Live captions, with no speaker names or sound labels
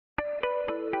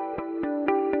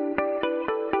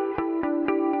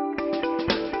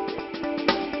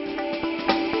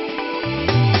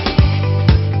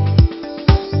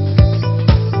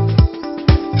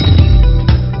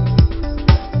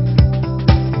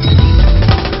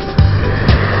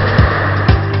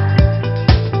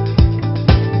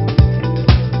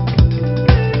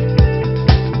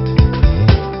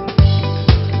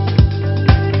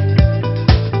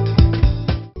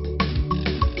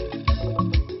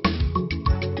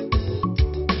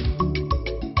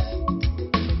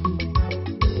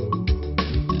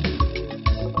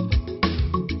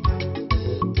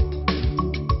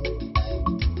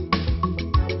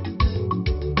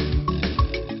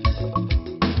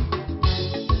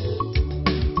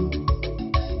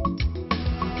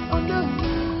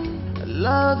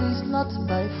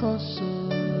force.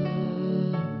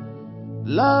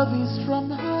 Love is from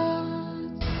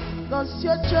heart. Cause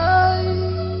your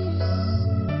choice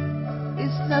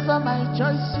is never my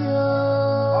choice,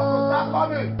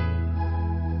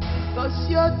 Cause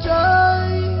your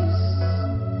choice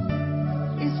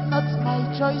is not my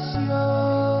choice,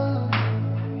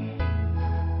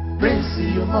 Prince,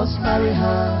 you must marry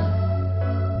her.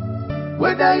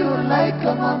 Whether you like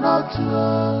her or not,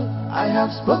 I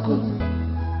have spoken.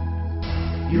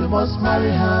 You must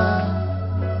marry her.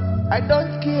 I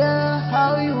don't care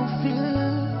how you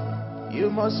feel. You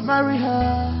must marry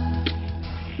her.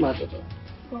 My daughter.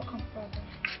 Welcome, Father.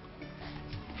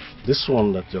 This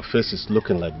one that your face is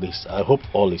looking like this, I hope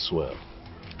all is well.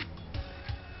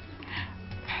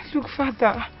 Look,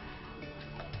 Father.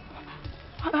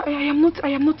 I am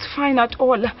not fine at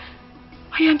all.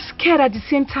 I am scared at the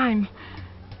same time.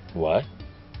 Why?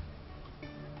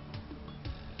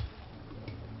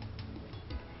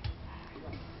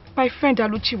 My friend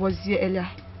Luchy was here earlier.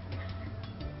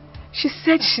 She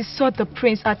said she saw the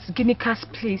prince at Ginika's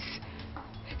place,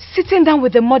 sitting down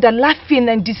with the mother, laughing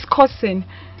and discussing.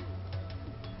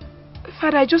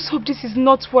 Father, I just hope this is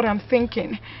not what I'm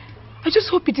thinking. I just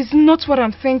hope it is not what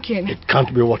I'm thinking. It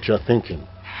can't be what you're thinking,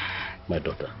 my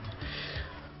daughter.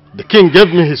 The king gave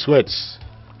me his words,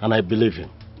 and I believe him.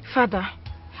 Father,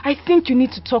 I think you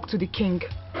need to talk to the king.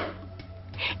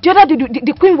 The other day,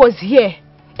 the queen was here,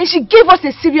 and she gave us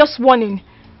a serious warning.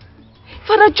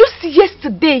 Father, just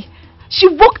yesterday, she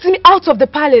walked me out of the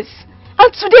palace.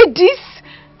 And today this.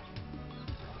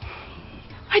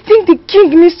 I think the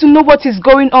king needs to know what is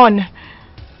going on.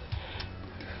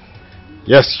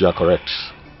 Yes, you are correct.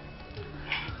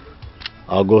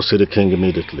 I'll go see the king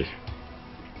immediately.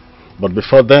 But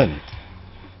before then,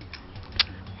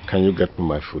 can you get me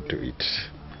my food to eat?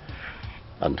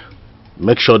 And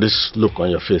make sure this look on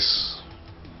your face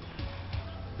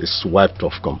is wiped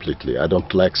off completely. I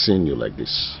don't like seeing you like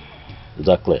this. Is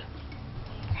that clear?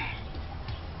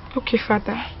 Okay,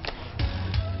 Father.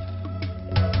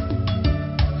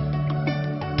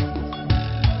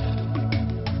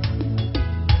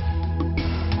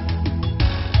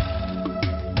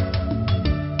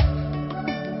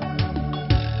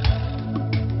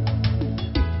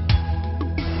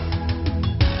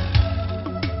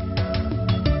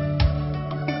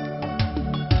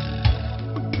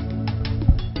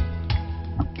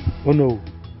 Oh no.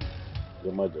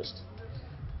 Your Majesty.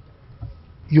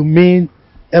 You mean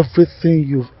everything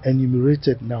you've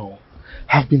enumerated now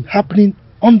have been happening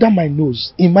under my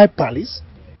nose in my palace?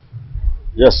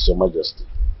 Yes, Your Majesty.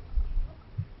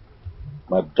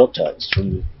 My daughter is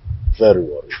really very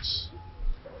worried.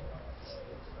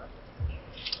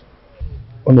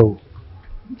 Oh no.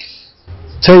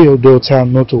 Tell your daughter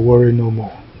not to worry no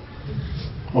more.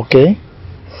 Okay?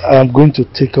 I'm going to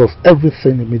take care of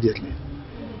everything immediately.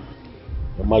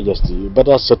 Your Majesty, you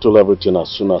better settle everything as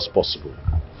soon as possible,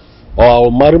 or I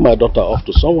will marry my daughter off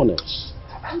to someone else.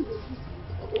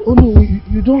 Oh no,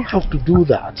 you don't have to do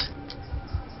that.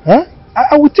 Huh?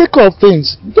 I will take care of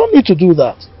things. You don't need to do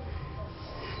that.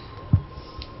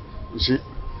 You see,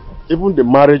 even the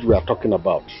marriage we are talking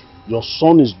about, your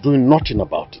son is doing nothing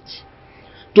about it.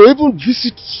 To even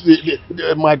visit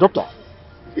my daughter,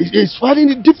 he's finding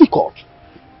it difficult.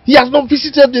 He has not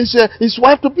visited his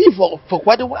wife-to-be for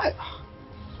quite a while.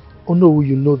 Oh no,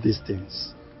 you know these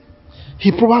things.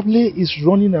 He probably is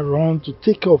running around to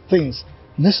take care of things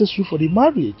necessary for the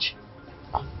marriage.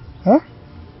 Huh?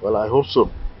 Well, I hope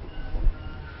so.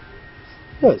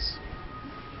 Yes.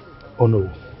 Oh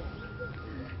no.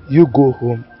 You go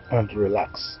home and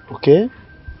relax, okay?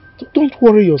 Don't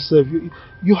worry yourself.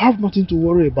 You have nothing to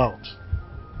worry about.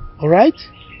 Alright?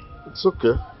 It's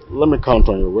okay. Let me count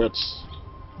on your words.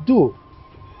 Do.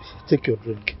 Take your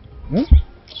drink. Hmm?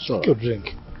 Sure. Take your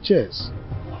drink. Cheers.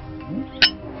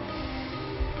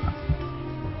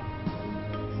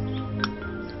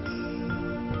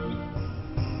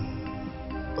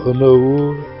 Oh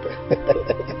no.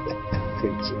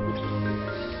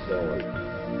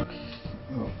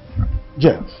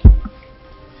 Jeff,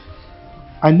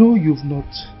 I know you've not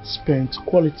spent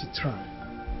quality time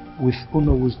with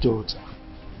Onowo's daughter,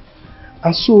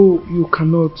 and so you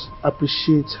cannot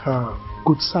appreciate her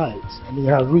good sides,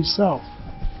 her real self.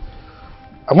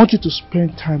 I want you to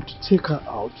spend time to take her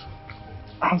out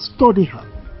and study her.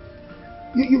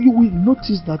 You will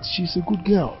notice that she's a good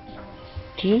girl.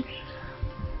 Okay?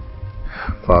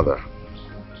 Father,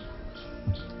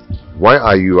 why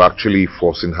are you actually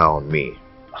forcing her on me?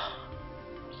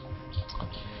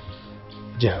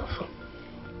 Jeff,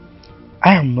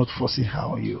 I am not forcing her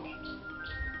on you.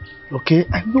 Okay?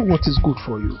 I know what is good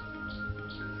for you.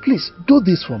 Please, do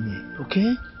this for me,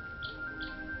 okay?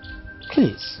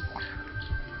 Please.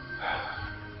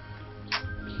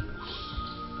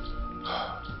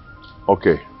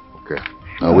 Okay.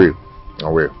 I will.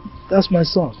 That's my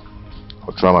son.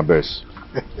 I'll try my best.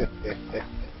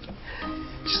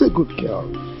 She's a good girl.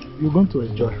 You're going to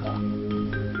enjoy her.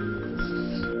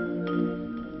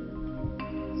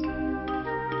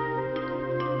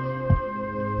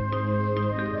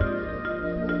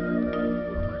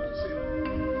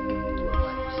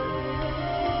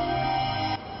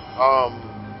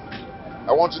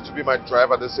 I want you to be my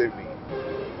driver this evening.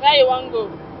 Where you want to go?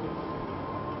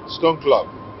 Stone Club.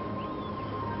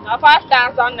 Now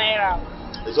 5,000 naira.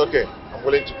 It's okay. I'm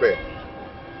willing to pay.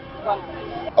 Come.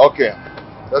 Okay.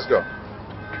 Let's go.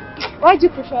 Why do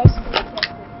you prefer us using a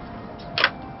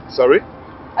taxi? Sorry?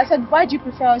 I said, why do you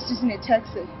prefer us using a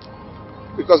taxi?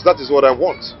 Because that is what I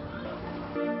want.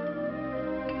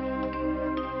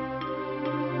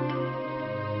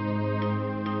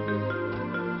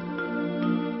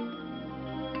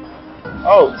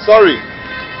 Oh, sorry.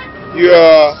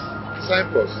 Your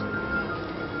signpost.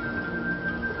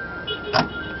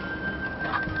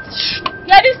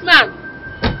 Hear this man.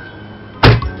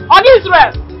 On his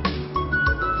rest.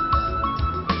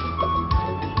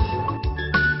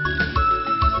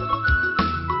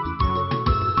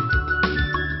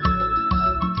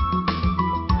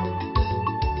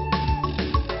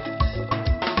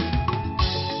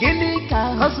 Guinea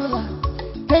car hustler,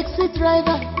 taxi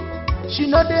driver. She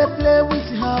know they play with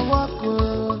her work.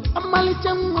 Amali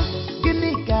chama,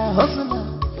 guinea car hustler,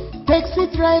 taxi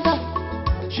driver.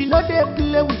 She know they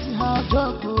play with her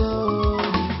job.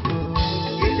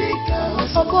 Guinea car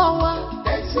hustler,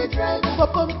 taxi driver.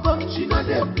 She know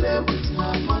they play with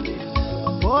her money.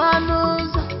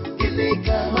 Boanos, guinea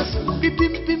car hustler,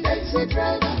 taxi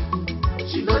driver.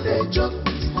 She know they joke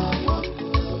with her work.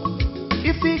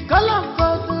 If he call her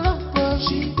for the love,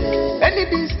 she did. Any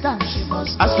distance, she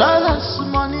must. As long as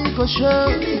money go show.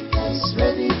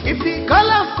 If he call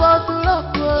her for the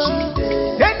love, she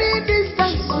did. Any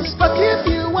distance, she must. But if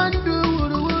you want to do,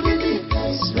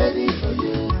 it's ready for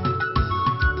you.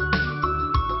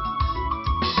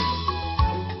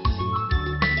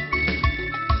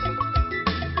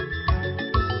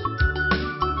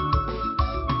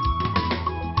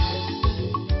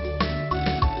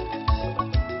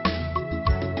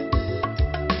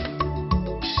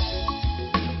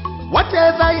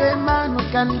 Whatever a man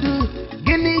can do,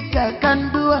 Ginika can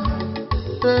do.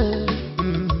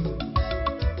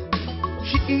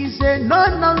 She is a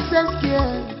no-nonsense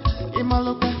girl,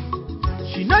 Imaloka.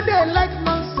 She know they like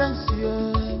nonsense,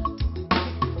 yeah.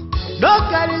 No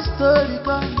carry story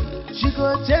come, she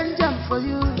go change them for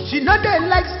you. She know they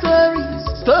like stories,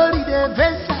 story they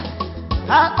venture.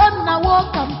 Her own na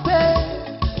walk and pay,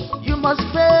 you must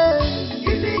pay.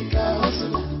 Ginika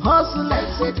hustler. Hustle like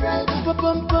say driver,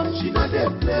 she know they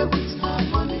play with her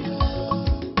money.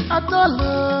 At all,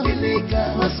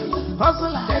 Ginika hustle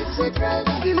like say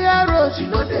driver, Road, she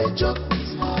know they joke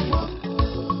with her work.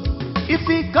 If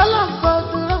he call her for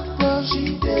the love,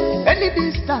 she did. Any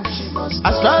distance, she must.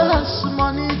 As long as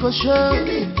money go show,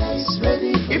 Ginika is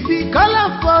ready. If he call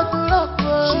her for the love,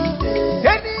 she did.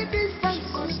 Any distance,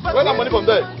 she must. Where's that money from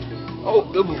there? Oh,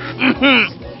 boo boo.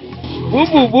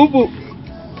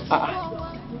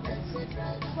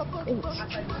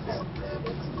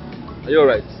 Are you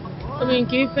alright? I mean,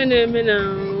 keep an name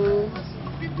now.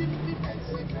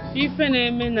 Keep an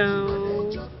name now.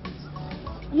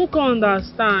 I don't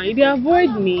understand. They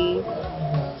avoid me.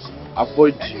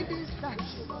 Avoid you?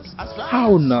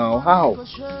 How now? How?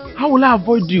 How will I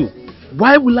avoid you?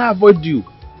 Why will I avoid you?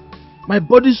 My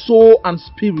body, soul, and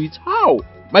spirit. How?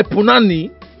 My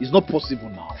punani is not possible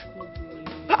now.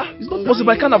 It's not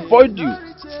possible. I can't avoid you.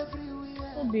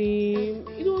 Babe,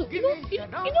 you know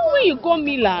when you call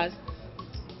me last,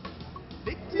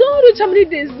 don't reach how many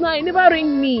days now, you never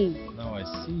ring me. Now I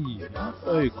see.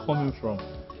 Where are you coming from?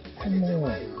 Come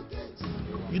on.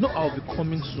 You know I'll be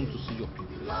coming soon to see your people.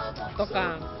 Talk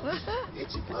on.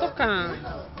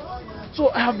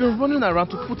 So I have been running around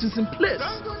to put this in place.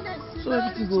 So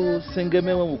everything will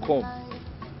sengeme when we come.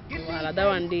 Well, that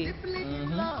one day.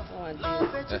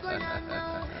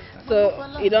 So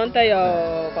you don't tell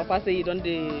your papa say you don't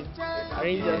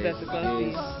arrange your to come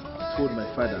see. I told my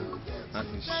father, and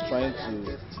he's trying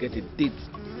to get a date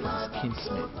with his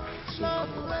kinsman. So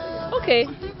okay,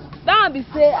 that one be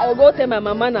say I will go tell my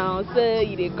mama now. Say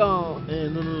you dey come.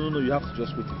 No. You have to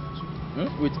just wait.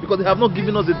 Wait, because they have not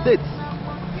given us a date.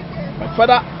 My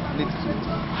father needs to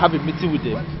have a meeting with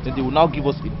them. Then they will now give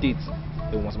us a date.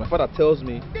 Then once my father tells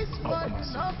me, I'll come and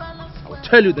see you. I will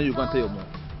tell you. Then you can tell your mom.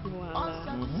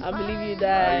 I believe you,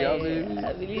 Dad. I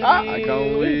believe you. I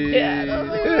can't wait.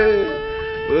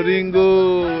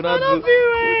 Oringo. I don't feel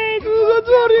right.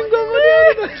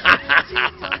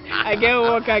 I get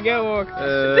work.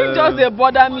 They just they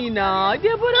bother me now. They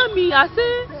bother me. I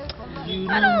say,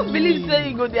 I don't believe say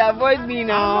you go they avoid me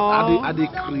now. Are they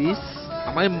Chris?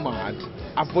 Am I mad?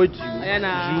 Avoid you?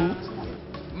 You?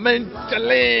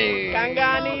 Mentally.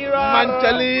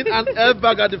 Mentally and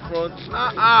airbag at the front.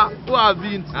 Who have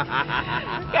been?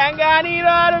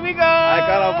 Kanganiro, we go. I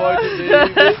can't avoid you.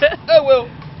 Hey, will.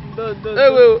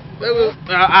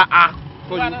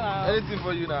 For you. Anything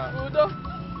for you now.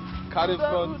 Carry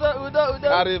front.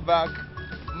 Carry back.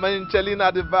 Mentally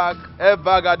at the back.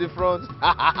 Airbag at the front.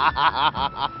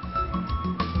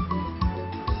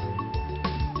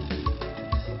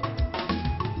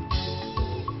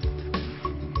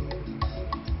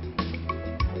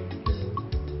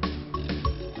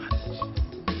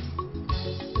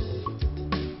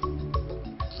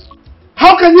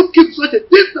 How can you keep such a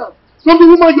distance from the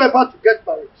woman you are about to get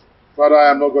married? Father,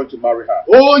 I am not going to marry her.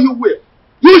 Oh, you will.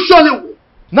 You surely will.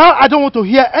 Now I don't want to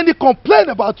hear any complaint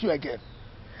about you again.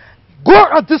 Go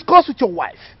and discuss with your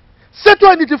wife.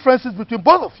 Settle any differences between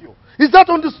both of you. Is that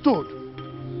understood?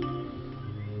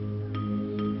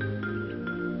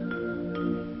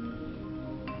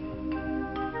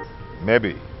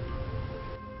 Maybe.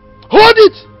 Hold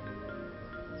it!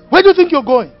 Where do you think you're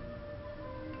going?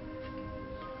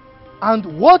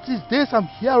 And what is this I'm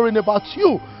hearing about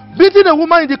you beating a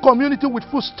woman in the community with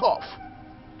food stuff?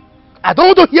 I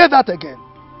don't want to hear that again.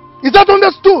 Is that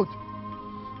understood?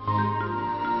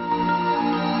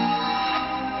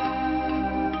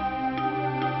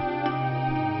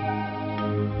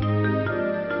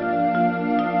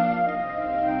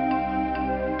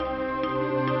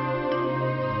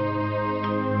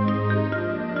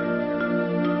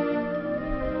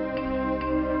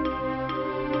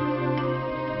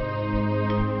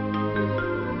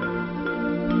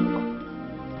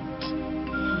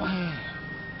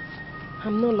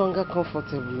 I'm no longer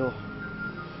comfortable, no.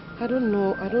 I don't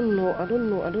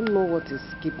know what is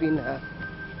keeping her.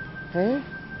 Eh?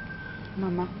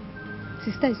 Mama,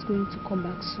 sister is going to come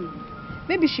back soon.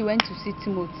 Maybe she went to see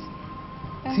Timothy.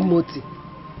 Timothy?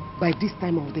 By this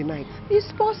time of the night?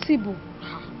 It's possible.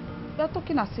 You are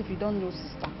talking as if you don't know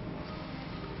sister.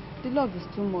 The love is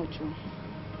too much. Oh.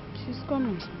 She's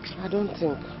coming. I don't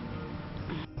think.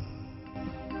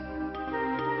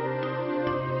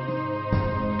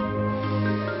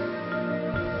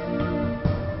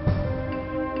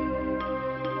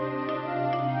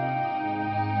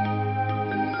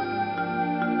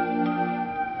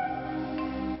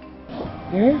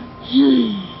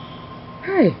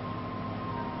 Hey,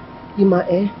 Ima,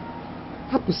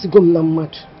 hapusigo m na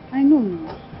mmadụ. I know,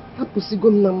 Mama. Hapusigo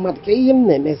m na mmadụ. Ka ihe m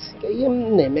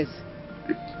na-emesi.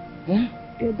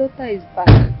 Your daughter is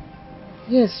back.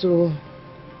 Yes, so.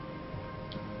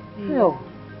 Hell.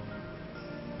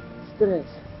 Stress.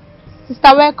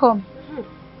 Sister, welcome.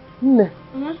 You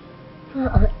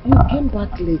came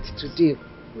back late today.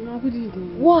 No, good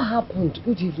evening. What happened?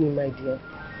 Good evening, my dear.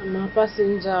 I'm a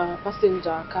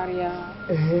passenger carrier.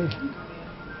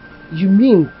 You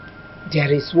mean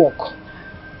there is work?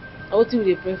 What will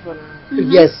they pray for now?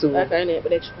 Yes, so.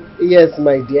 Yes,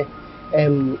 my dear.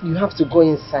 You have to go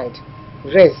inside.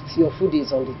 Rest. Your food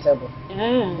is on the table.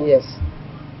 Yes.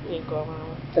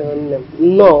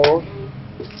 No.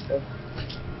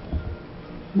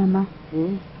 Mama,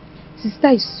 sister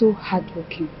is so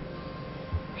hardworking.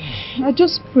 I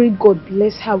just pray God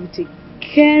bless her with a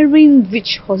caring,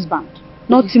 rich husband,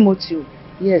 not Timothy.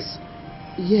 Yes,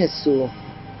 so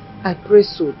I pray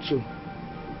so too.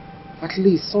 At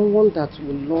least someone that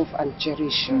will love and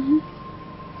cherish her.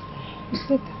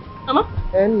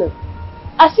 Mama? And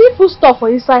I see food stuff for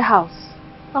inside house.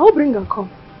 I will bring and come.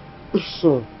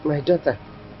 So, my daughter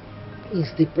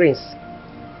is the prince.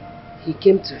 He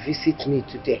came to visit me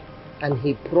today and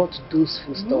he brought those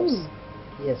foodstuffs.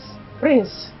 Yes.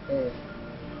 Prince?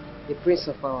 The prince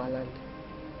of our land.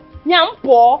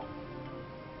 Nyampo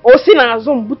Osina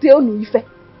bute onu ife.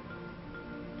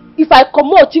 If I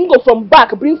come out, you go from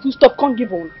back, bring foodstuff, can't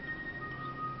give on.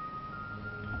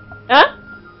 Huh?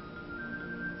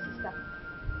 Sister,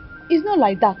 it's not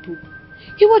like that too.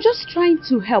 He was just trying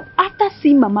to help after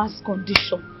seeing Mama's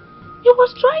condition. He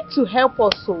was trying to help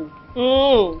us so.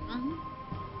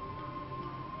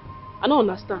 I don't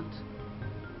understand.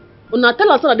 Una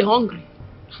tell us that they're hungry.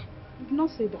 You did not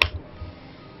say that.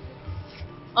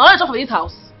 I don't talk for this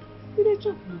house. Did they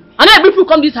talk? I know every people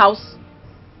come to this house.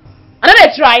 I know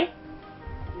they try.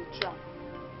 They try.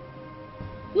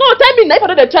 No, tell me now if I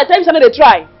know they try. Tell me if I know they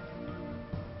try.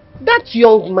 That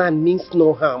young man means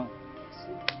no harm.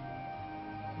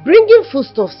 Bringing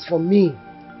foodstuffs for me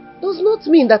does not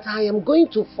mean that I am going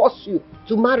to force you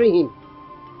to marry him.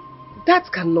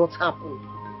 That cannot happen.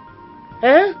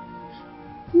 Eh?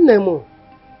 Nemo.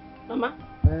 Mama,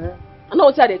 I know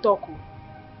what they talk.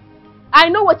 I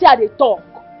know what they talk.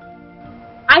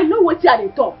 I know what they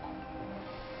talk.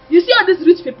 You see all these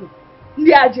rich people,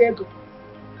 they are jago.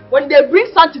 When they bring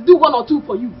something to do 1 or 2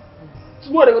 for you,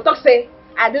 tomorrow they will talk say,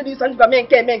 I do this something for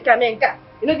menka.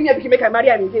 You know, give me a big make I marry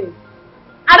him again.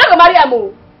 I don't go marry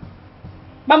him.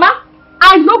 Mama,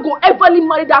 I no go everly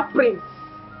marry that prince.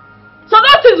 So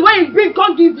that is where he bring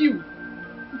can't give you.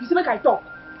 If you say make I talk,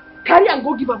 carry and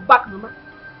go give him back, Mama.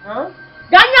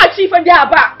 Ganya chief and they are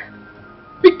back.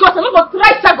 Because I'm not going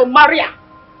to try to go marry her.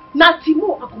 Now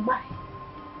Timo I go marry.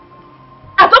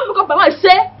 I don't look up my mind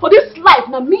say for this life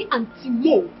now me and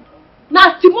Timo.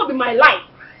 Now Timo be my life.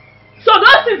 So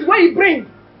those things where you bring,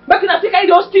 make you take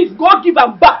those things, go give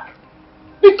them back.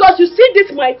 Because you see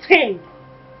this my thing.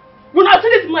 You not see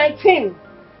this my thing.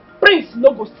 Prince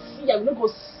no go see her, no go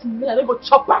smell, no go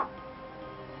chop her.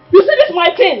 You see this my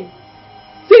thing.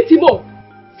 See Timo.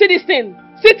 See this thing.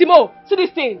 See Timo. See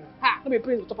this thing. Ha, let me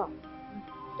Prince chop her.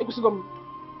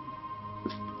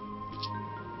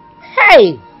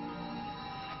 Hey!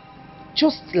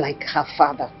 Just like her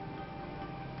father.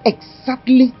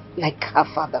 Exactly like her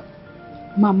father.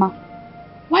 Mama,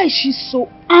 why is she so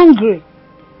angry?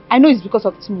 I know it's because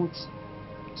of Timothy.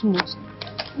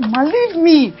 Mama, leave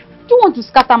me. Do you want to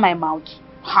scatter my mouth?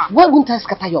 Ha. Why won't I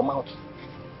scatter your mouth?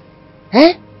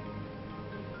 Eh?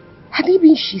 Had it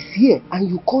been she's here and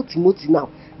you call Timothy now,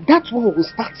 that one will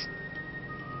start.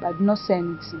 I did not say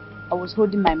anything. I was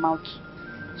holding my mouth.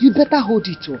 You better hold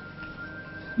it too.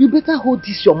 You better hold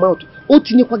this your mouth. Are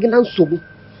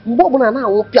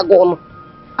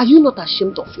you not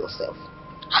ashamed of yourself?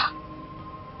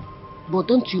 But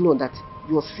don't you know that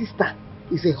your sister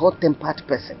is a hot-tempered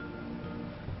person?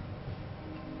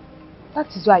 That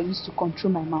is why I used to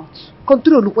control my mouth.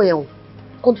 Control where?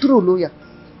 Control lawyer.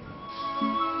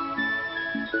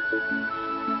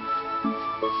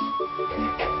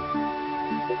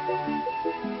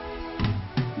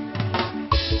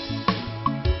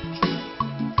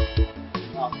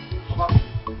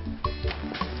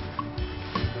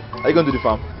 Are you going to the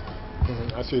farm?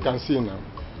 As you can see now.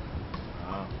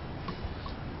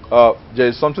 There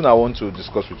is something I want to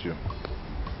discuss with you.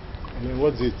 I mean,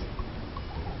 what's it?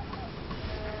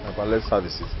 But let's have a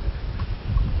seat.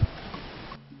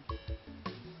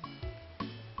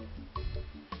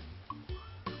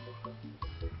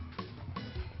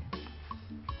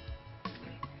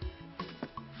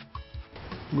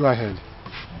 Go ahead.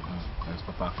 Yes,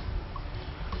 Papa.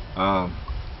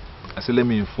 I said, let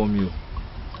me inform you,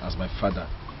 as my father,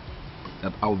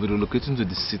 that I will be relocating to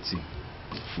the city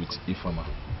with Ifeoma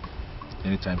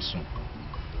anytime soon.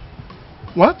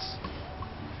 What?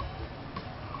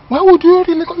 Why would you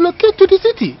relocate to the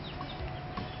city?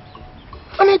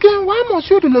 And again, why must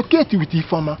you relocate with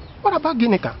Ifeoma? What about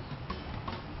Ginika?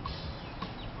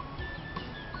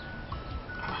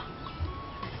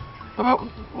 Papa,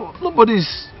 nobody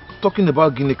is talking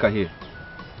about Ginika here.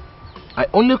 I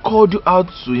only called you out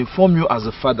to inform you as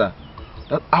a father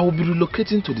that I will be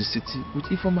relocating to the city with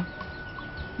Ifeoma.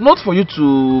 Not for you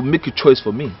to make a choice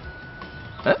for me.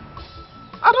 Eh?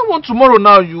 I don't want tomorrow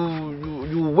now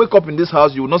you wake up in this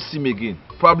house, you will not see me again.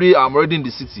 Probably I'm already in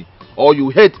the city. Or you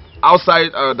heard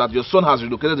outside that your son has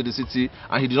relocated to the city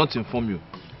and he did not inform you.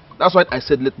 That's why I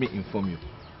said let me inform you.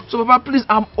 So Papa, please,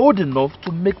 I'm old enough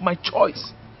to make my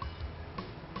choice.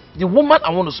 The woman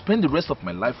I want to spend the rest of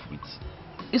my life with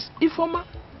is Ifeoma.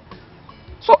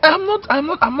 So I'm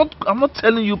not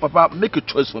telling you, Papa, make a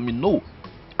choice for me. No.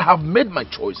 I have made my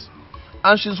choice.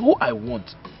 And she's who I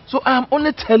want. So I am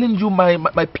only telling you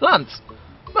my plans.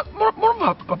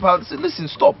 Moreover, Papa, listen,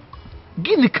 stop.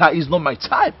 Ginika is not my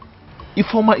type.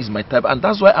 Ifeoma is my type, and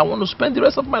that's why I want to spend the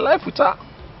rest of my life with her.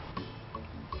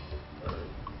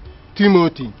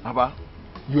 Timothy, Papa,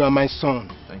 you are my son.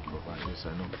 Thank you, Papa. Yes,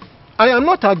 I know. I am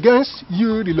not against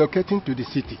you relocating to the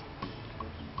city.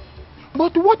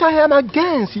 But what I am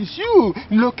against is you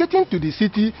relocating to the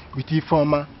city with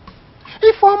Ifeoma.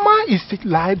 Ifeoma is a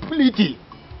liability.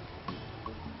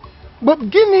 But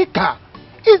Ginika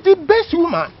is the best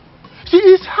woman. She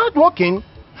is hardworking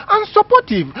and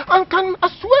supportive and can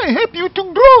as well help you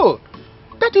to grow.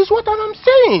 That is what I am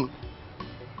saying.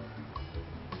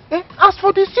 As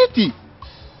for the city,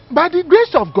 by the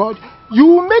grace of God, you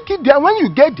will make it there. When you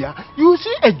get there, you will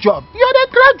see a job. You are a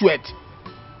graduate.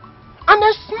 And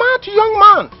a smart young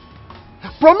man.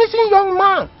 Promising young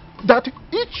man that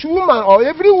each woman or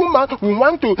every woman will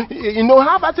want to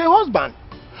have as a husband.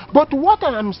 But what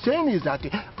I am saying is that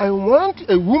I want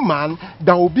a woman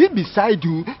that will be beside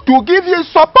you to give you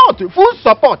support, full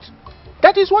support.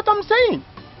 That is what I'm saying.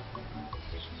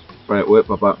 Right, well,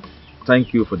 Papa,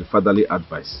 thank you for the fatherly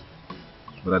advice.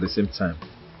 But at the same time,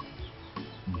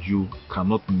 you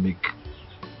cannot make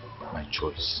my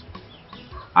choice.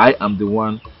 I am the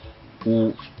one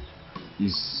who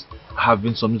is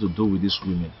having something to do with these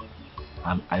women,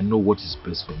 and I know what is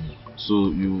best for me.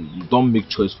 So you don't make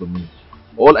choice for me.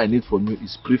 All I need from you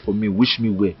is pray for me, wish me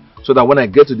well, so that when I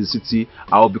get to the city,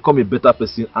 I will become a better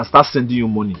person and start sending you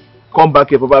money. Come back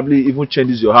here, probably even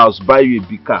change your house, buy you a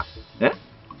big car.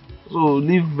 So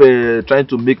leave trying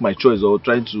to make my choice or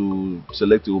trying to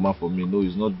select a woman for me. No,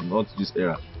 it's not this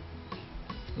era.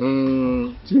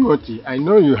 Timothy, I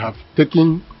know you have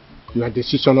taken your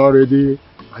decision already,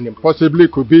 and it possibly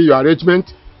could be your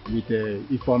arrangement with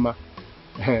Ifeoma.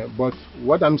 But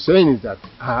what I'm saying is that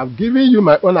I have given you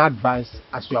my own advice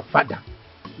as your father.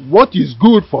 What is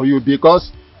good for you,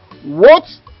 because what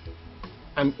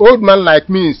an old man like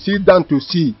me sit down to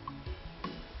see,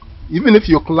 even if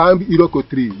you climb Iroko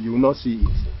tree, you will not see it.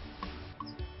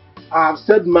 I have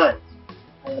said mine.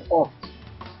 I am off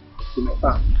to my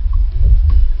farm.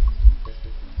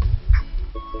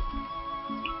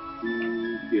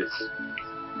 Yes.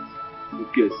 Who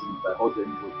cares if I hurt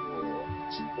anybody or...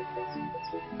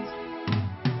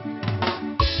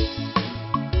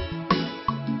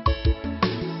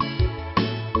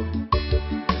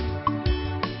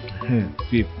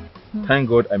 Babe, thank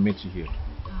God I met you here.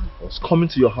 I was coming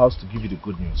to your house to give you the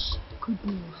good news. Good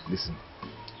news. Listen,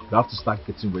 you have to start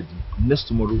getting ready. Next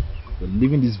tomorrow, you're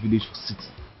leaving this village for city.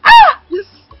 Ah! Yes.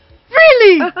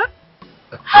 Really?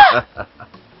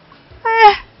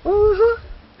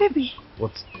 Baby.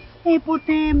 What? Hey, but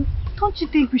don't you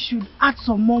think we should add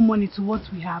some more money to what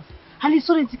we have? At least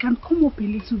so that it can come up a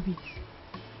little bit.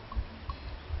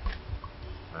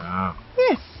 Ah.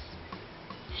 Yes.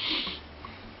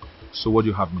 So what do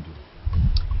you have me do?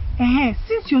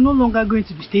 Since you're no longer going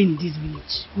to be staying in this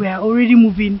village, we are already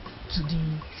moving to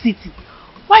the city.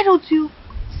 Why don't you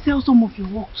sell some of your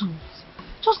work tools?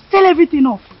 Just sell everything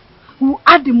off. We'll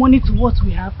add the money to what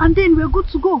we have, and then we're good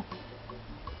to go.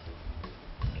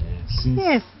 Since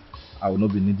yes. I will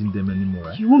not be needing them anymore,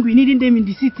 right? You won't be needing them in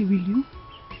the city, will you?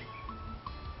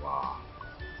 Wow.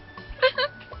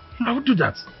 I will do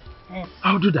that. Yes.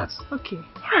 I will do that. Okay.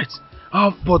 Alright.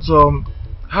 But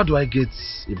how do I get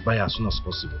a buyer as soon as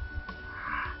possible?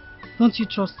 Don't you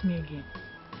trust me again?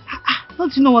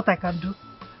 Don't you know what I can do?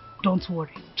 Don't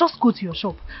worry. Just go to your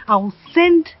shop. I will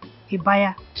send a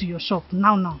buyer to your shop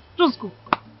now. Just go.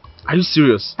 Are you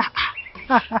serious?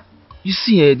 You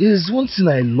see, there is one thing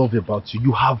I love about you.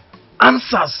 You have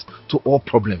answers to all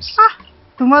problems.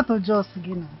 Tomato juice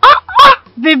again.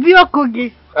 Baby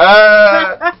Okoge.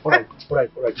 Alright.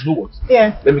 You know what?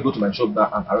 Yeah. Let me go to my shop now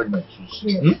and arrange my tools.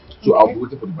 Yeah. So I'll be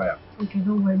waiting for the buyer. Okay,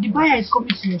 don't worry. The buyer is coming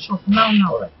to your shop now.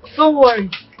 Alright. Don't worry.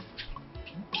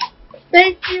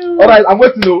 Thank you. Alright, I'm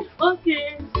waiting though.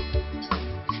 Okay.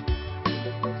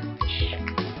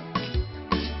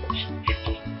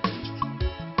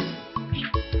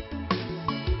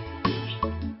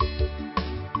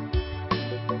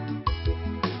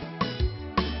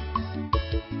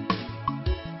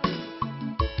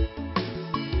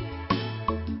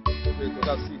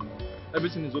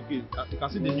 Everything is okay. You can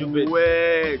see the new bed.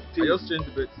 Wait. I just changed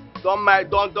the bed. Don't mind.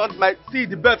 See,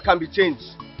 the bed can be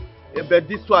changed. But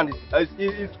this one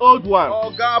is old one.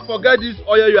 Oh God, forget this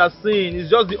oil you are seeing. It's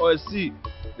just the oil. See,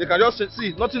 they can just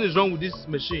see. Nothing is wrong with this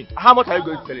machine. How much are you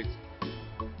going to sell it?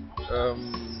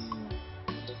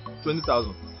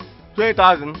 20,000.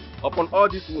 20,000 upon all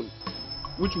these wounds.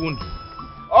 Which wound?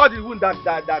 All the wound that is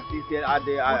at the. What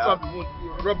type of wound?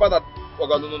 Rubber that. Oh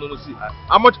God, no. See,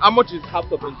 how much is half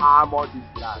top engine? How much is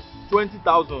that?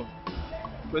 20,000.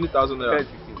 20,000 naira.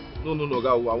 No,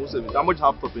 God, I won't sell it. How much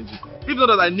half top engine? If not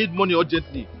that I need money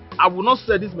urgently, I will not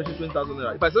sell this machine 20,000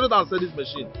 naira. If I sell it and sell this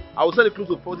machine, I will sell it close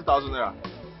to 40,000 naira.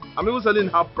 I'm even selling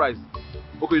half price.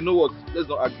 Okay, you know what? Let's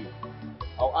not argue.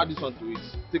 I'll add this one to it.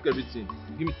 Take everything.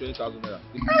 Give me 20,000 naira.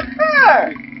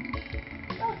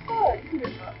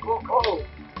 Oh.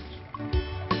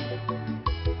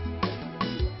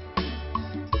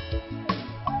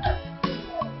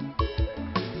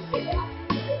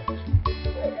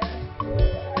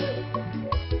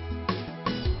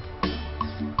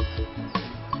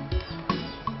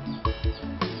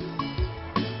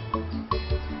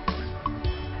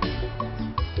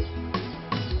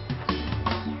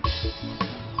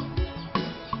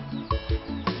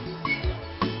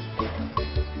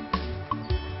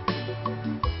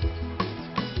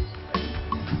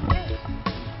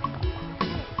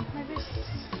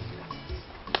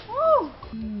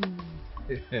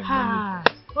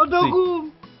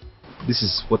 Odogu. This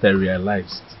is what I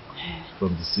realized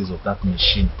from the sales of that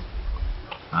machine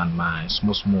and my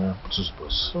small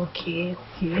toothbrush. Okay.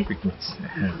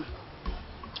 QUEENETH.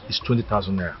 It's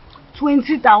 20,000 naira.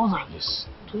 20,000. Yes.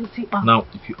 20. Now,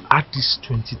 if you add this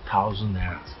 20,000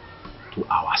 naira to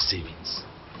our savings,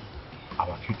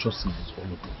 our future savings, all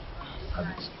of them,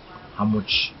 how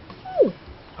much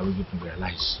are we going to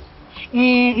realize?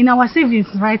 In our savings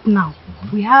right now,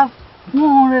 we have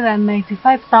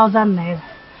 195,000 naira.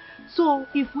 So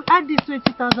if we add this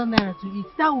 20,000 naira to it,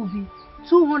 that will be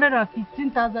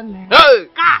 215,000 naira. Hey!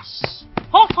 Cash!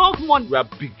 Hot money. We are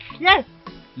big. Yes.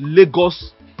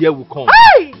 Lagos, here we come.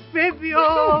 Hey, baby,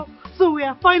 oh. So we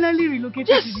are finally relocated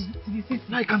to the city.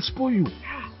 Now I can spoil you.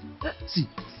 See,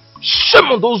 shame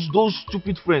on those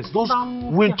stupid friends, those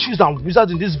witches and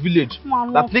wizards in this village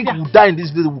that think we'll die in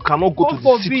this village, we cannot go to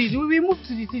the city. We will move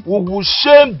to the city. We will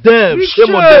shame them.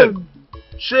 Shame on them.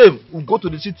 Shame. We'll go to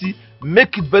the city,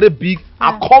 make it very big,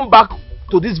 and come back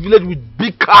to this village with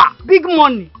big car. Big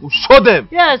money. We'll show them.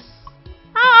 Yes.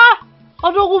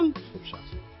 Odogum.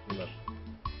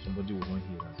 Somebody will not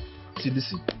hear that. See,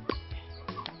 listen.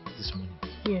 This money.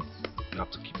 Yes. You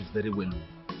have to keep it very well.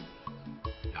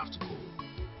 You have to go.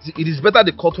 See, it is better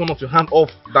they cut one of your hand off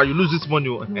than you lose this money.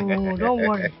 No, don't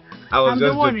worry. I'm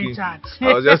just joking.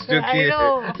 I was just joking. I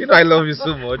know. You know I love you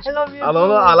so much. I love you. I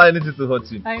don't allow anything to hurt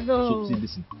you. I know. So see,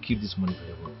 listen, keep this money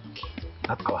very well.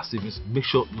 That's our savings. Make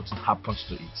sure nothing happens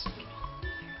to it.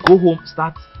 Go home,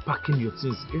 start packing your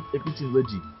things, get everything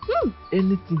ready.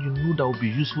 Anything you know that will be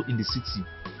useful in the city,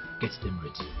 get them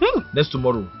ready. Next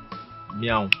tomorrow,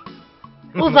 meow.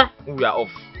 We are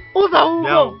off.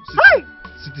 Meow.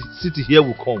 City here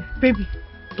will come. Baby,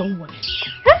 don't worry.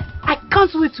 I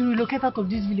can't wait to relocate out of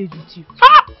this village with you.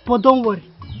 But don't worry.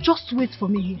 Just wait for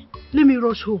me here. Let me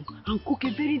rush home and cook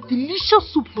a very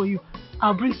delicious soup for you.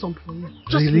 I'll bring some for you.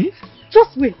 Really? Wait.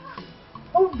 Just wait.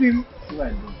 Oh, baby.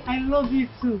 I love you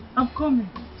too. I'm coming.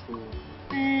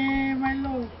 Hey, my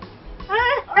love.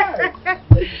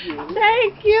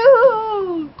 Thank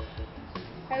you.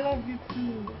 I love you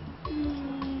too.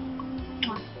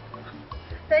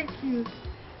 Thank you.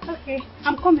 Okay,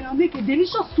 I'm coming. I'll make a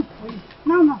delicious soup for you.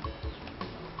 Now.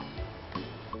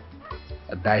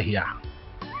 I die here.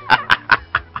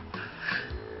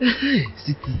 Hey,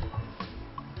 city.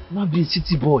 Not being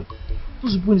city boy.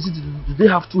 Those people in the city, do they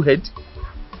have two heads?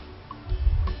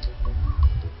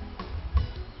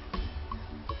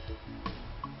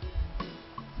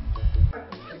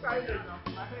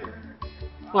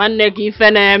 One neck if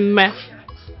an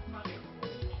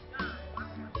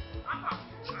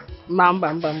Bam.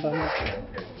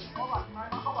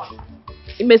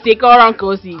 You may take our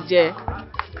uncle CJ.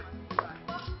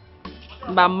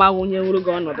 Bamba when you will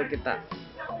go on the guitar.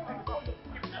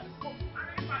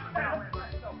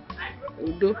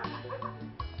 Udo.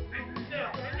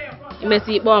 You may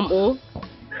see bomb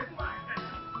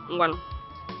one.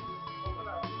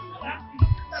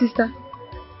 Sister,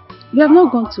 you have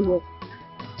not gone to work.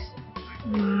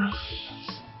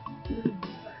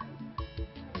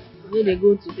 Where they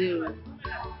go today?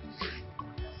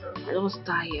 I don't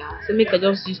tired. So make I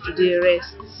just use today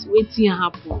rest. Waiting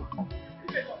happen.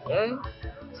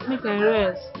 So make I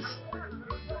rest.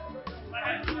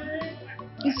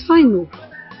 It's fine though.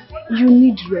 You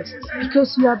need rest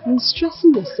because you have been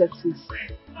stressing yourself since.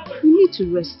 You need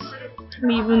to rest.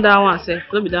 Me even that one, sir.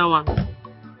 Don't be that one.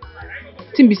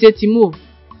 Timbi say Timo,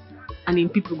 and then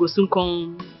people go soon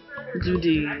come do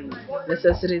the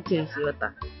necessary things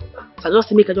later. So I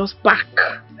just make I just pack,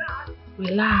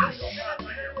 relax,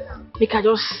 make I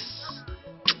just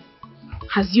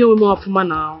has you more of man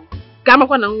now. Kama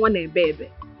kwa na one baby.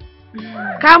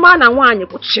 Kama na one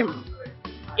kuchim.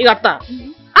 Igata.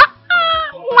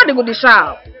 What they go the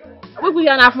shop? We go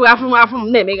yana afu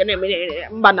ne make ne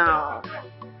mba na.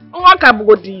 One ka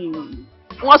go di.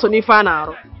 One so ni fa na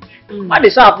ro. What the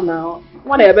shop now?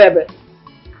 One baby.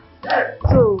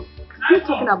 So, you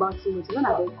talking about 2 weeks? When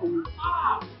are they coming?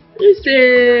 You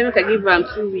say I can give them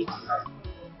 2 weeks.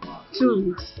 2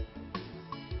 weeks?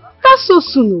 That's so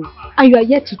soon, and you are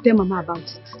yet to tell Mama about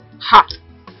it. Ha!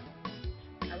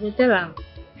 I will tell her.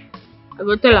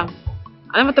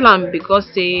 I never tell her because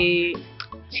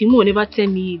Timo will never tell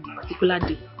me the particular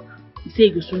day. He say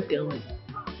he will soon tell me.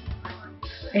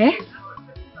 Eh?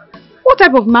 What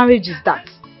type of marriage is that?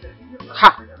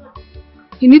 Ha!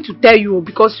 He need to tell you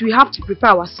because we have to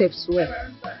prepare ourselves well.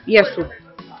 Yes, sir.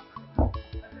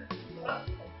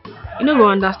 You no go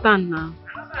understand now.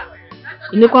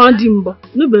 You no go dimbo.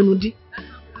 No benudi.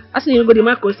 I say you go the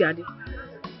mark adi.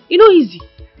 You know easy.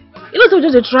 You know so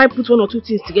just try put 1 or 2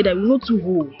 things together. We know too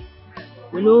whole.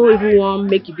 We don't even want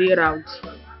make it day round.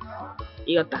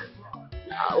 Yota.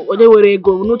 They were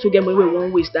go, no to get away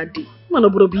one waste that day. Man,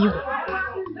 obodo be igwe.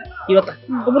 Yota.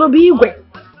 Obodo be igwe.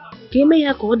 Came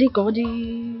here, Cody.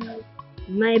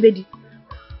 Na ebedi.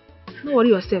 Don't worry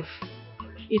yourself.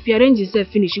 If you arrange yourself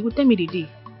finish, you go tell me the day.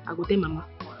 I go tell Mama.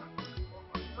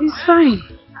 It's fine.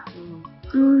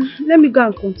 Let me go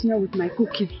and continue with my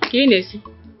cooking. QUEENETH.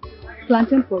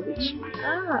 Plantain porridge.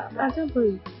 Ah, plantain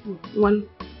porridge. One.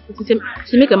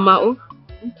 She make a mao.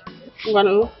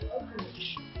 One.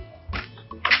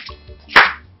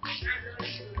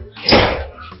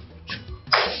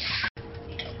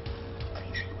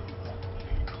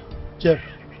 Jeff,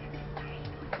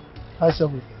 how's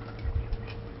everything?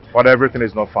 But everything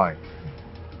is not fine.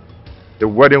 The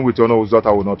wedding with Ono's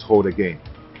daughter will not hold again.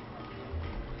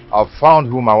 I've found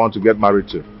whom I want to get married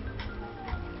to.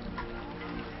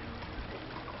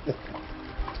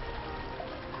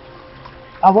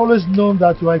 I've always known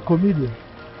that you are a comedian.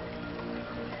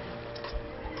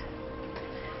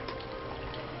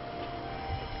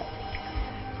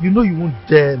 You know you won't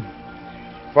dare me.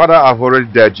 Father, I've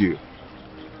already dared you.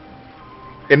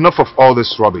 Enough of all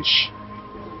this rubbish.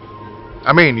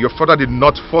 I mean, your father did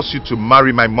not force you to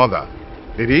marry my mother,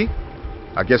 did he?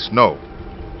 I guess no.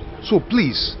 So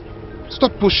please,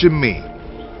 stop pushing me.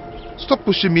 Stop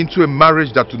pushing me into a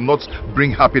marriage that will not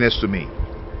bring happiness to me.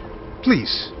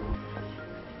 Please.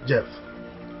 Jeff,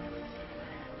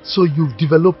 so you've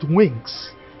developed wings.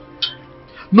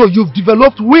 No, you've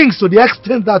developed wings to the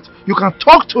extent that you can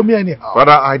talk to me anyhow.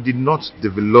 Father, I did not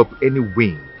develop any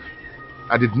wing.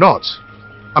 I did not.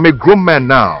 I'm a grown man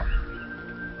now.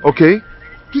 Okay?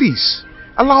 Please,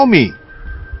 allow me.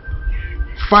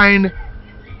 Find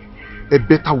a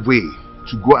better way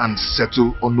to go and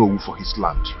settle Onowu for his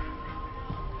land.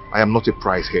 I am not a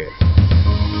prize here.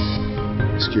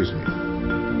 Excuse me.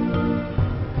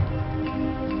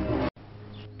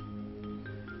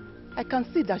 I can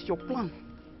see that your plan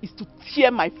is to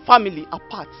tear my family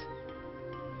apart.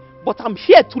 But I'm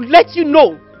here to let you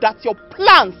know that your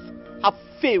plans have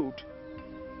failed.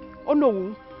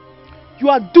 Onowu, you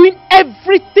are doing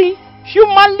everything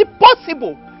humanly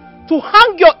possible to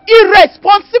hang your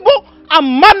irresponsible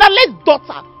and mannerless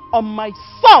daughter on my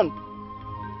son.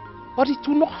 But it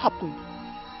will not happen.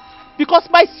 Because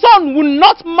my son will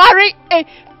not marry an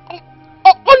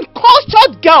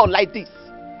uncultured girl like this.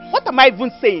 What am I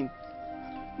even saying?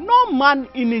 No man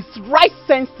in his right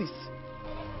senses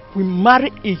will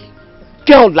marry a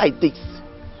girl like this.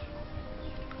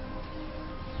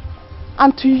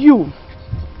 And to you,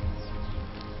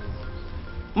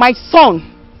 my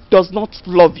son does not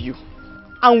love you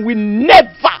and will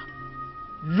never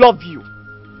love you.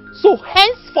 So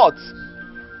henceforth,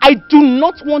 I do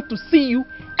not want to see you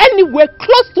anywhere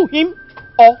close to him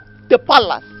or the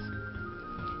palace.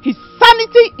 His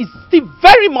sanity is still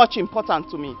very much important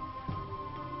to me.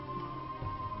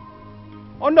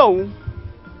 Oh no,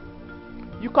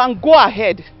 you can go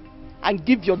ahead and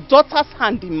give your daughter's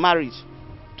hand in marriage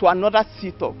to another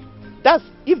suitor. That's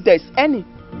if there's any.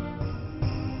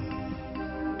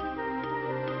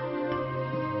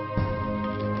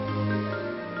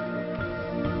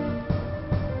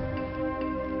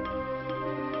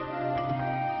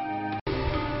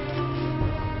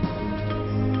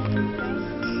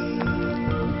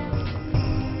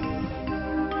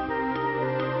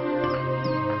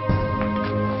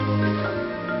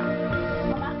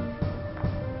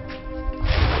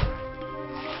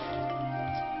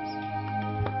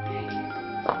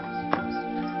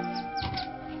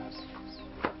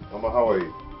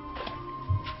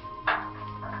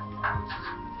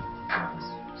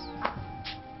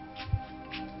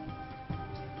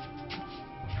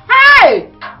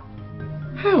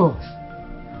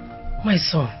 My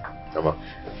son,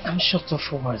 I'm short of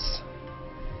words.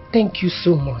 Thank you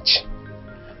so much.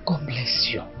 God bless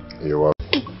you. You're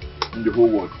welcome. In the whole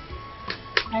world.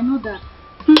 I know that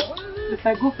if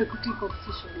I go for a cooking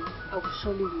competition, I will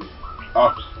surely win.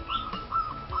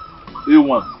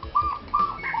 A1.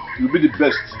 You'll be the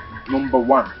best. Number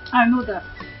 1. I know that.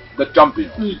 The champion.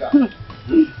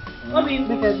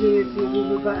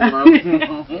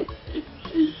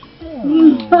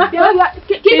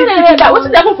 What's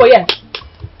the devil for you?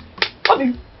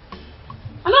 Obi,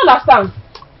 I don't understand.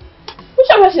 Which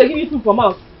one should I give you food from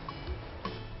mouth?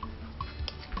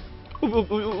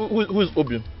 Who is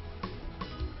Obi?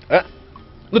 Eh?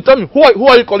 No, tell me, who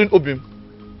are you calling Obi?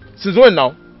 Since when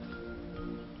now?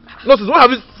 No, since when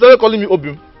have you started calling me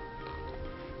Obi?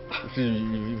 If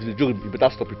it's a joke, you better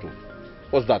stop it.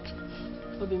 What's that?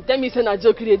 Obi, tell me it's a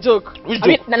joke, it's a joke. Which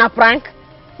joke? I mean, a prank.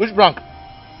 Which prank?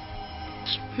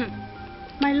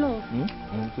 My love,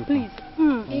 please,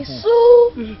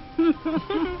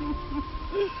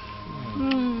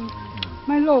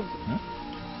 My love,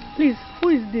 please, who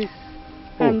is this?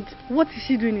 And what is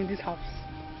she doing in this house?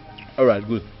 Alright,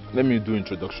 good. Let me do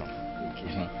introduction.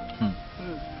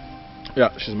 Yeah,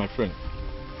 she's my friend.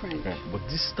 Yeah, but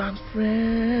distant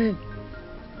friend.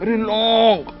 Very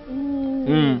long.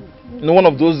 You know, one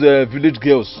of those village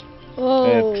girls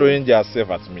throwing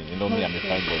themselves at me. You know me, I'm a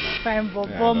fine boy. Fine boy.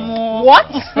 Yeah, what?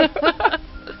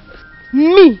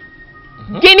 Me?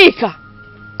 Genika?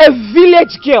 A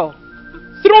village girl?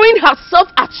 Throwing herself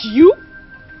at you?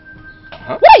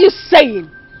 What are you saying?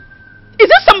 Is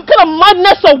this some kind of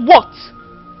madness or what?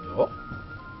 No.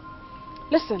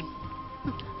 Listen,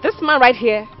 this man right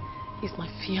here is my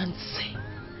fiancé.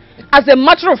 As a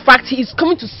matter of fact, he is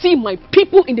coming to see my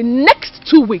people in the next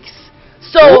 2 weeks.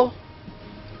 So,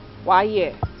 why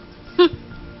here?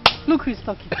 Look who's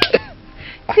talking.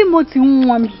 Timothy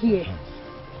Nwam here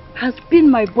has been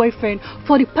my boyfriend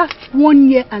for the past 1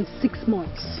 year and 6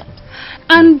 months.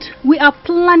 And we are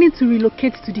planning to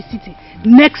relocate to the city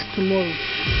next tomorrow.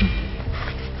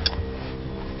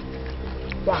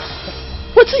 Wow.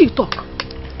 What do you talk?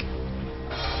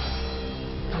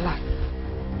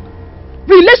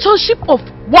 Relationship of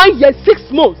 1 year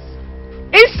 6 months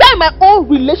inside my own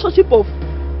relationship of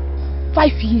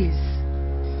 5 years.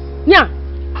 Yeah,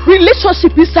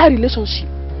 relationship inside relationship.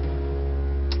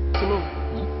 You know,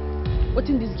 what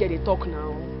in this girl they talk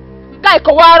now? Guy,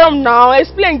 kawaram now.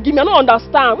 Explain, give me. I don't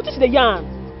understand. What is the yarn?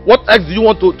 What else do you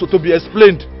want to be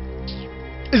explained?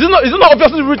 Is it not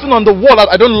obviously written on the wall that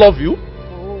I don't love you?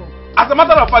 As a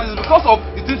matter of fact, it's because of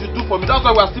the things you do for me. That's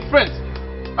why we are still friends.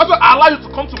 That's why I allow you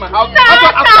to come to my house. No, I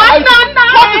could not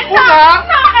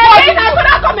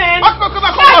come in.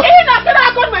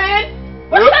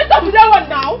 What are you trying to talk to that one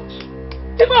now?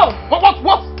 Timo! What?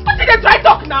 What did they try to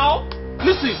talk now?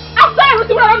 Listen. I'm sorry,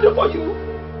 everything what I don't do for you.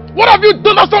 What have you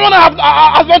done that someone has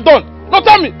not done? No,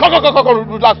 tell me. Come,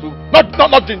 relax.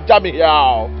 Not ginger me here.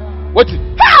 Wait.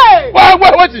 Hey!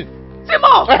 Wait.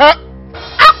 Timo!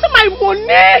 After my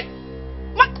money!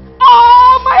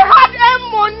 My hard-earned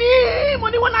money!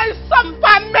 Money when I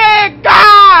sampa me,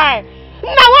 guy!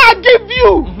 Now I give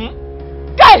you!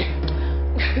 Guy!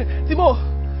 Timo!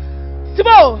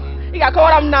 You can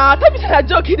call him now. Tell me that I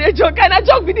joke, and I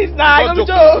joke with this now. It's not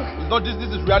joke. It's not this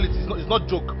is reality. It's not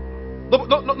joke.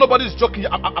 Nobody is joking.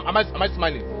 Am I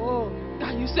smiling? Oh.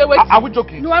 You say wait. Are we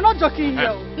joking? No, I'm not joking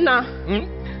here. Nah.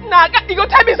 Nah, you go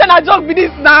tell me that I joke with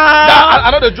this now. Nah,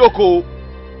 I know the joke,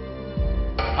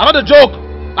 I know the joke.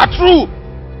 That's true.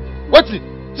 Wait.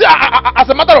 See, as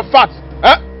a matter of fact,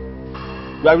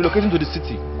 we are relocating to the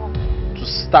city to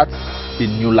start a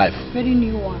new life. Very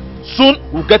new one. Soon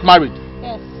we'll get married.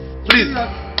 Yes. Please,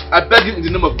 I beg you in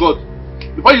the name of God,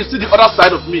 before you see the other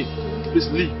side of me, please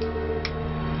leave.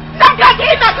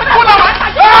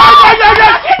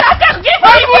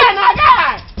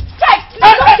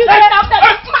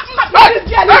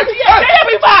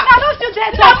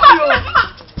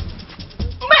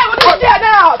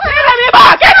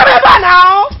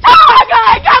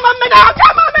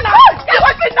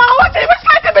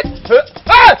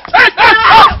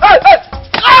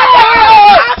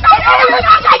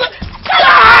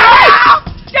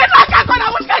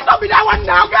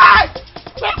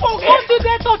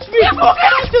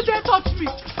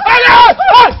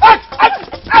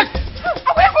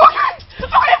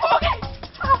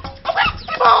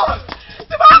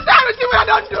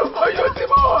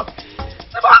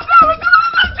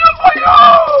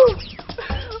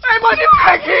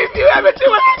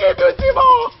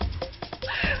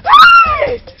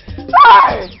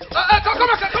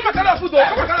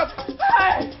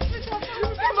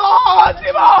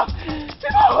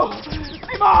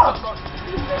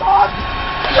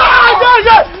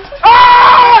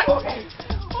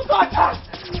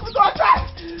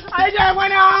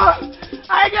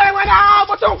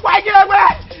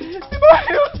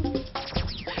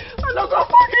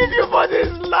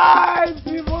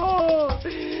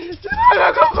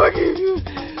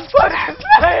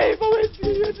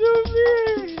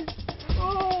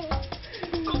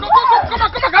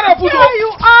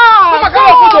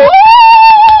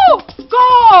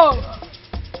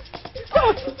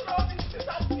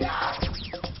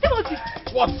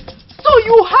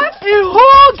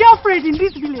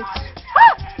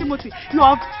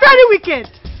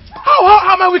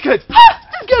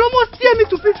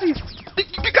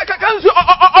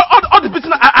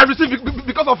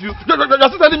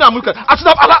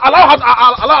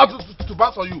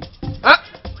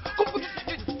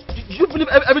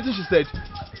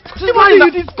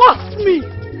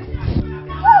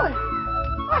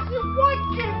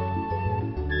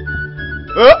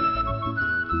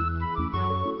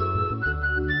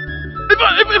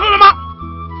 Mama!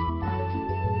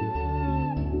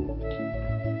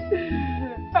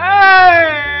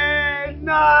 Hey,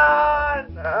 no.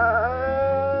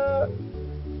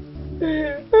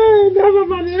 Never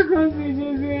mind, così,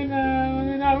 Gesina.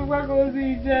 Non fa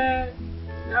così, c'è.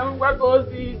 Non fa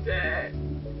così, c'è.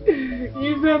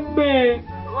 Mi sembra.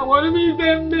 Ma quando mi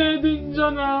sembra di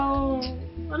giorno.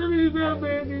 Quando mi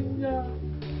sembra di giorno.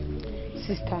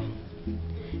 Sister,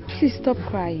 please stop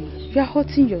crying. You are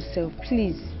hurting yourself,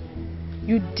 please.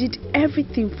 You did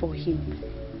everything for him.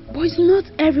 But it's not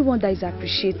everyone that is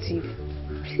appreciative.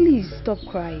 Please stop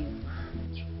crying.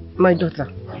 My daughter,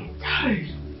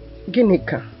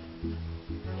 Ginika,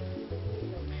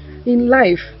 in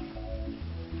life,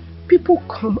 people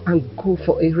come and go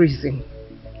for a reason.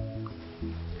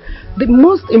 The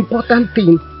most important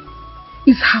thing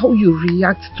is how you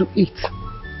react to it.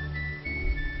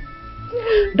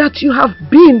 That you have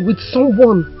been with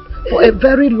someone for a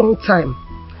very long time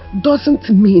doesn't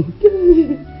mean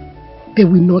they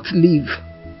will not leave.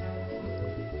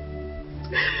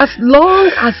 As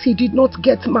long as he did not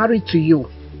get married to you,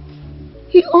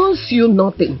 he owes you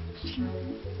nothing.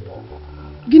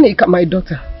 Ginika, my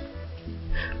daughter,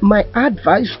 my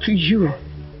advice to you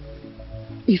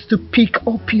is to pick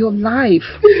up your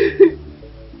life.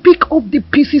 Pick up the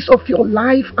pieces of your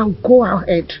life and go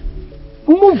ahead.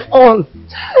 Move on.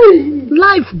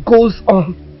 Life goes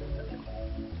on.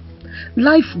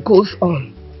 Life goes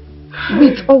on.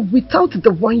 With or without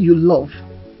the one you love.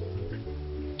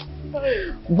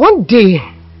 One day,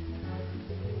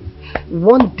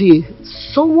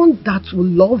 someone that will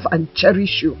love and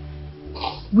cherish you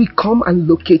will come and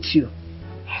locate you.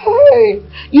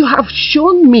 You have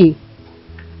shown me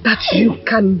that you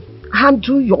can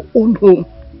handle your own home.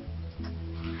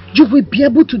 You will be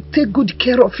able to take good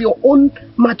care of your own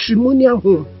matrimonial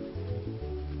home.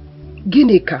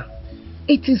 Ginika,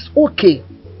 it is okay.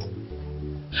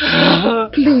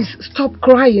 Please stop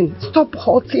crying. Stop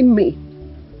hurting me.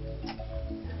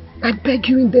 I beg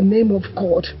you in the name of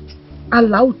God,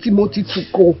 allow Timothy to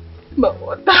go. I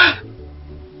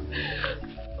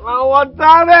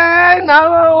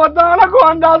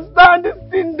can understand this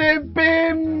thing they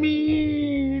pay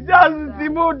me. Just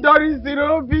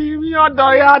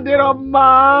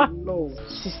No,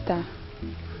 sister,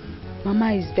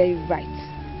 Mama is very right.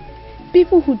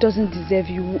 People who doesn't deserve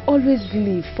you will always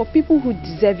leave for people who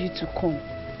deserve you to come.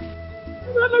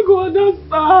 I don't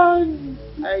understand.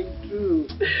 I do.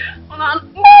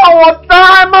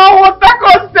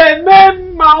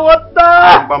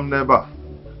 Bam never.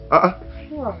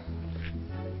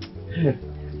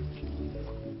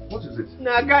 What is it?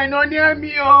 Nah, guy no near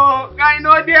me, oh. Guy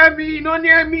no near me, no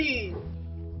near me.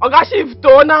 I got shift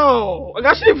to now. I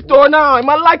got shift to now. I'm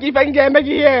lucky if I can get back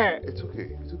here. It's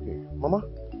okay, it's okay. Mama,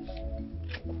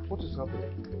 what is happening?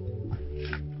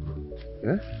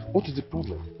 Yeah? What is the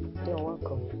problem? You're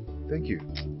welcome. Thank you.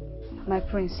 My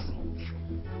prince,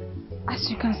 as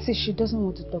you can see, she doesn't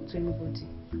want to talk to anybody.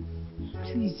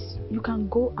 Please, you can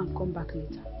go and come back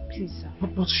later. Please, sir.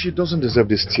 But she doesn't deserve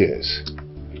these tears.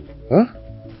 Huh?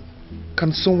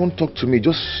 Can someone talk to me?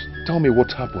 Just tell me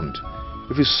what happened.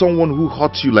 If it's someone who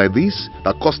hurt you like this,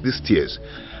 that caused these tears,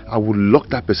 I will lock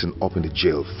that person up in the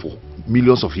jail for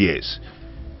millions of years.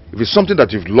 If it's something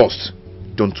that you've lost,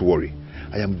 don't worry.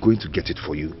 I am going to get it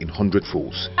for you in 100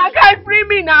 folds. That guy free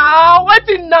me now.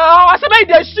 Waiting now. I said make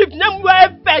the shift. Name where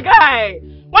fair guy.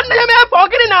 What the hell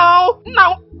forget it now?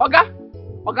 Now, okay,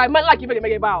 man like you make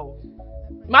it bow.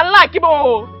 Man like you.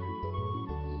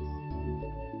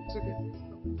 It's okay.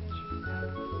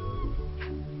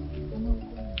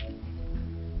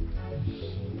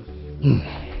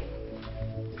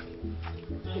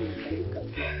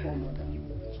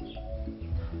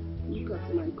 Look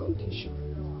at my condition.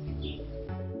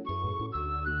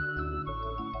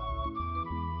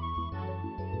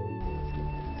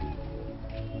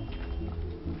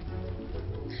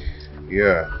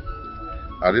 Yeah,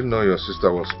 I didn't know your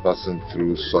sister was passing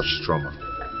through such trauma.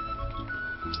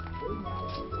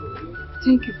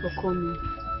 Thank you for coming.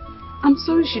 I'm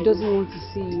sorry she doesn't want to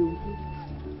see you.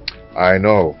 I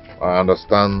know. I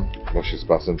understand what she's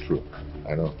passing through.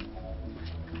 I know.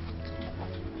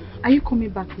 Are you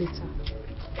coming back later?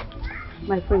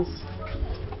 My friends,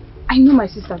 I know my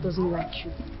sister doesn't like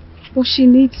you, but she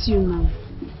needs you now.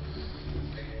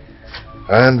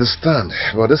 I understand,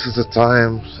 but this is the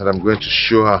time that I'm going to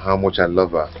show her how much I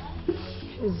love her.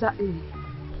 Exactly.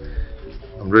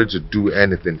 I'm ready to do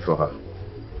anything for her.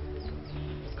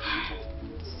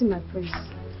 See, my friends,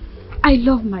 I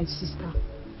love my sister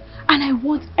and I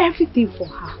want everything for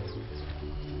her.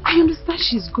 I understand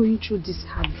she's going through this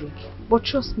heartbreak, but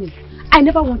trust me, I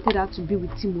never wanted her to be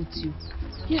with Timothy.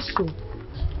 Yes, so.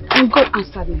 And God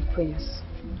answered my prayers.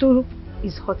 Though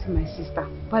it's hurting my sister,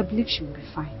 but I believe she will be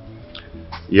fine.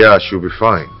 Yeah, she'll be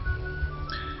fine.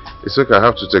 It's okay, I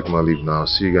have to take my leave now. I'll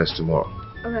see you guys tomorrow.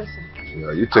 Alright, sir.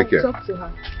 Yeah, you take care. I'll talk to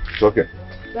her. It's okay.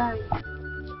 Bye.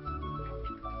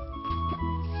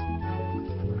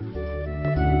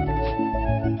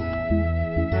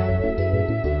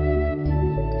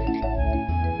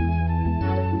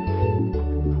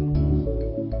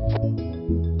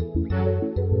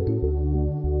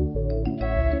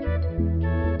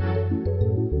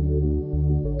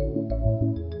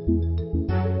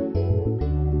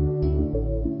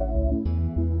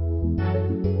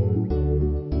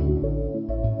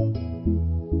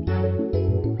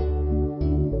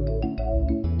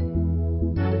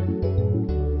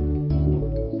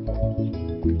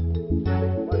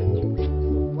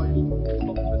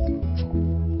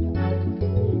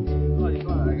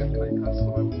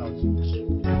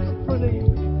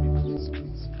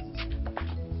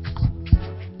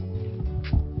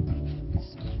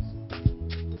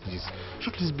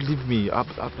 Please believe me. I'm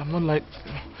not like...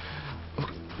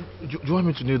 Do you want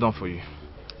me to kneel down for you?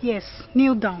 Yes,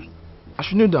 kneel down. I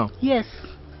should kneel down? Yes.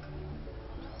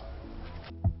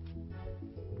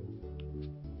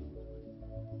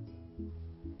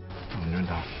 Kneel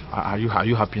down. Are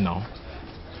you happy now?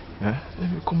 Eh?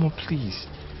 Come on, please.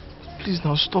 Please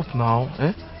now, stop now.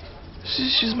 Eh?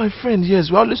 She's my friend, yes.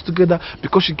 We're always together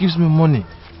because she gives me money.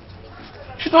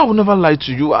 You know I will never lie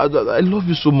to you. I love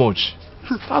you so much.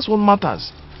 That's what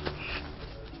matters.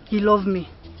 You love me.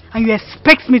 And you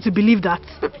expect me to believe that?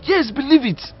 Yes, believe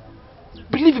it.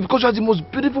 Believe it because you are the most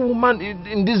beautiful woman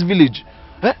in this village.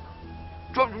 Eh?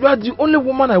 You are the only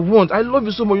woman I want. I love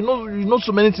you so much. You know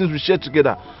so many things we share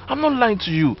together. I'm not lying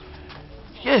to you.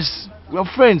 Yes, we are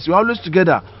friends. We are always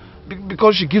together.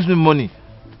 Because she gives me money.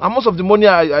 And most of the money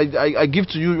I give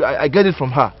to you, I get it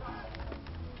from her.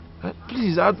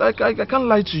 Please, I can't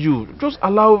lie to you. Just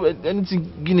allow anything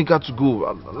Ginika to go.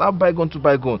 Allow bygone to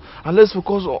bygone. And let's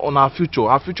focus on our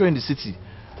future in the city.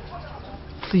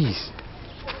 Please.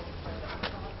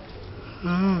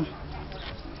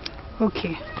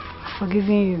 Okay,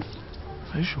 forgiving you.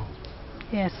 Are you sure?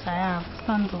 Yes, I have.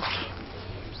 Stand up.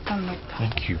 Stand up.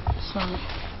 Thank you. Sorry.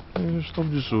 Stop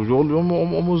this. You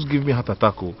almost give me a heart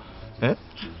attack. Eh?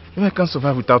 You know I can't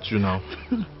survive without you now.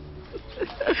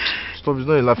 Stop, it's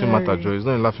not a laughing matter, Joy. It's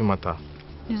not a laughing matter.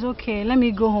 It's okay. Let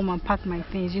me go home and pack my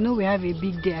things. You know we have a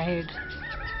big day ahead.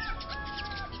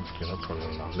 Okay, no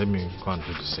problem now. Let me go and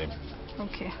do the same.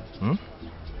 Okay.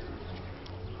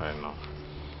 Right now.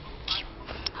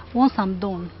 Once I'm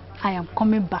done, I am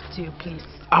coming back to your place.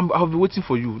 I'll be waiting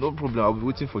for you. No problem. I'll be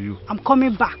waiting for you. I'm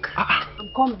coming back. I'm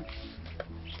coming.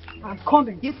 I'm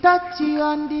coming. You thought you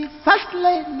on the first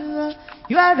lane.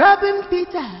 You are robbing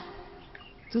Peter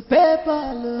to pay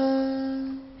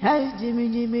Paul. Hey, Jimmy,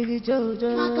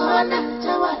 Jojo.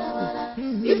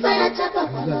 If I had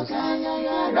you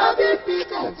are robbing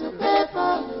Peter to pay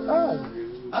Paul.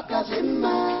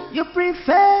 You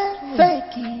prefer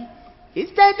fakey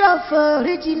instead of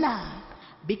original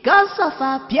because of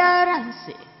appearance.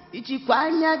 Hey,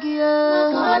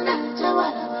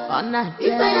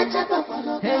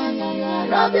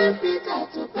 robbing Peter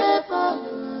to pay for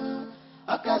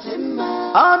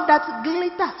all that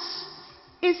glitters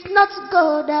is not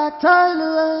gold at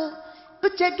all.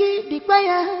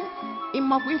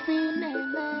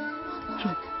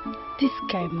 This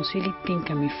guy must really think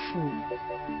I'm a fool.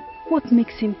 What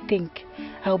makes him think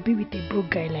I'll be with a broke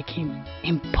guy like him?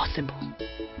 Impossible.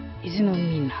 Is it not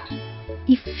me now?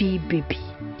 Iffy baby.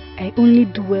 I only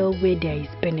do well where there is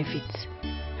benefit.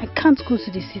 I can't go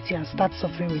to the city and start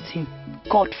suffering with him.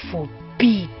 God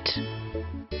forbid.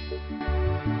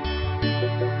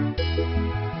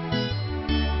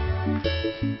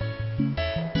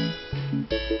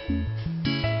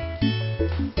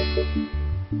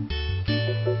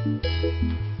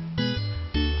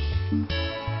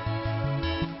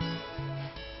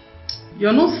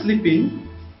 You're not sleeping?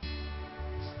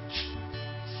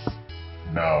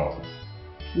 No.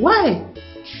 Why?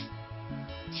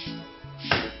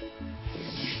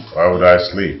 Why would I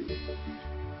sleep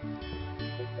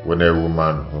when a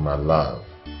woman whom I love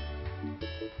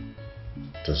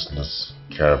does not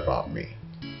care about me?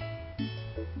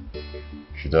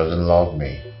 She doesn't love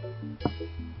me.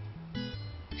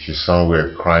 She's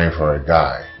somewhere crying for a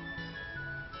guy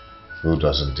who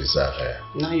doesn't deserve her.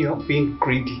 Now you're being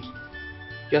greedy.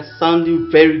 You're sounding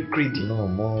very greedy. No,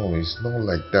 Mom, it's not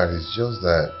like that. It's just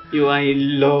that you are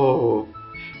in love.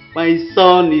 My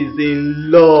son is in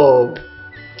love.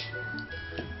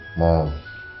 Mom,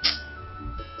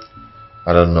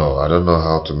 I don't know. I don't know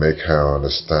how to make her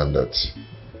understand that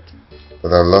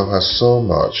But I love her so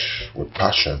much, with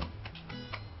passion.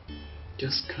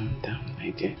 Just calm down,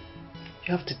 my dear.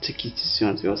 You have to take it easy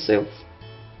on yourself.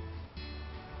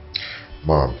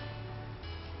 Mom,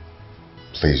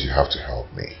 please, you have to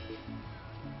help me.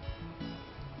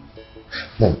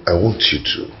 Mom, I want you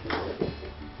to,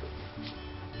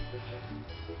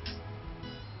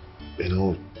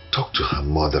 talk to her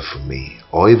mother for me,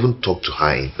 or even talk to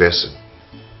her in person.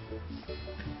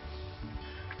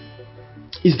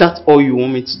 Is that all you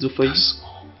want me to do for you?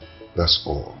 That's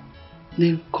all.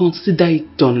 Then consider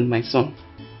it done, my son.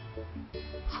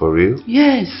 For real?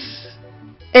 Yes.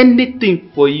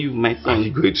 Anything for you, my son. Are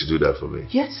you going to do that for me?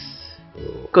 Yes.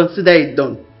 Oh. Consider it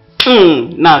done.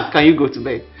 Now, can you go to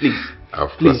bed, please? Of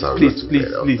course I'll go to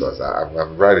bed. Of course,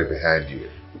 I'm right behind you.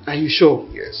 Are you sure?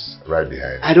 Yes, right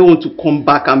behind you. I don't want to come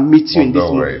back and meet you in this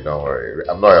mood. Don't worry.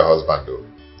 I'm not your husband though.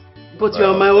 But you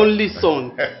are my only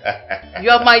son.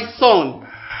 You are my son.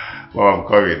 Well, I'm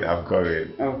coming.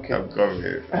 Okay. I'm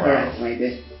coming. Wow. Alright, my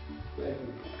dear.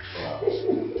 Wow.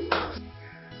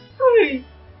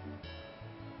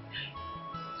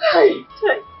 Hey.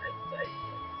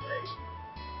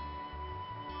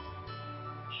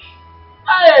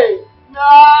 Hey.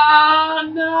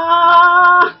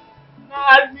 No.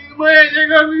 Assim, mãe,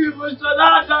 chega comigo, vou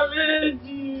chorar também.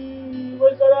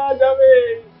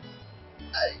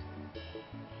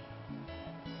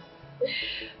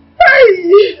 Ai,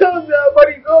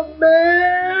 everybody go,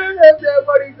 man.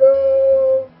 Everybody go.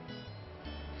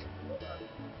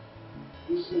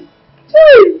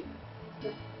 Hey.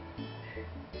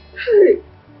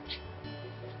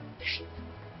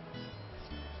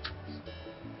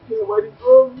 Everybody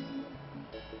go.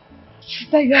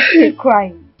 Sister, you are still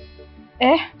crying.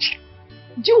 Eh?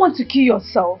 Do you want to kill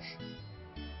yourself?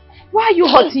 Why are you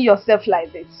hurting yourself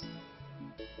like this?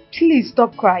 Please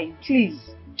stop crying, please.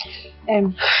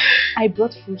 I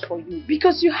brought food for you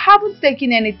because you haven't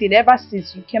taken anything ever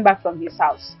since you came back from his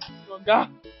house. Okay,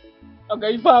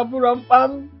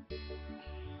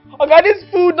 this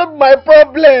food not my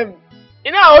problem.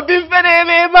 You know how this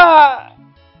never.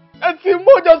 And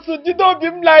Timo just did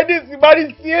him like this.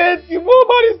 Somebody said, You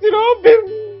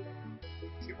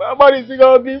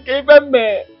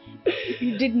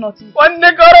did nothing.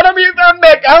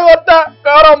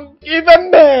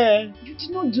 You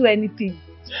did not do anything.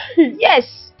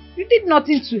 Yes, you did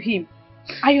nothing to him.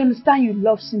 I understand you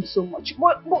love him so much,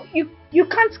 but you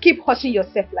can't keep hurting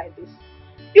yourself like this.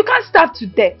 You can't starve to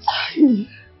death.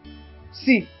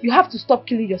 See, you have to stop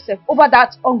killing yourself over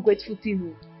that ungrateful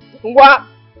thing. What?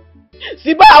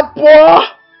 Siba poor.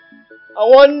 I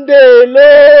want the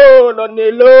low, on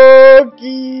the low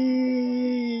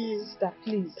key. Sister,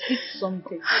 please, eat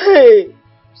something. Hey.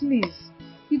 Please.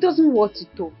 He doesn't want it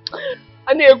though.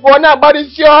 I need to go on about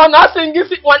this young. I think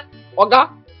this one. Oga,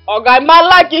 my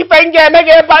like if I can make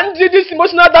a bunch of this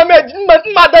emotional damage,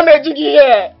 my damage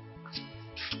here.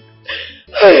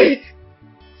 Hey.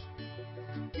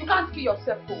 You can't kill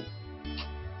yourself, though.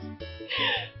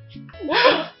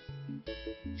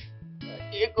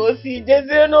 You go see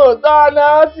Jesse no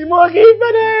Dana, Simoki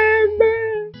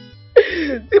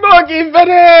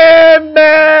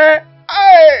Venembe.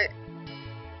 Hey.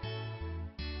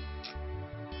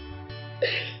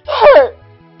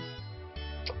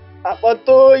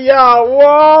 Apato ya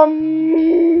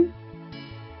warm.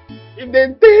 If they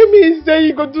tell me say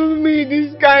you go do me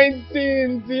this kind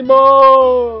thing,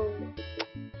 Timo,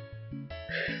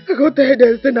 I go tell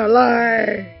them say na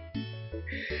lie.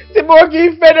 Timo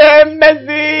give them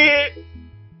mercy.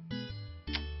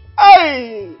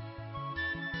 Ay,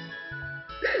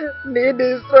 need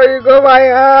destroy you go my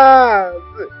house.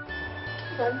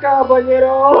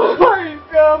 Caballero.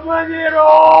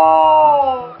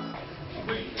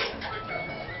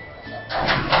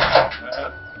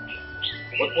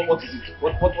 What is it?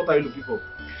 What are you looking for?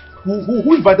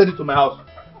 Who invited you to my house?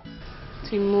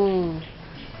 Timo,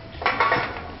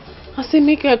 I say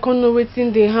make I come know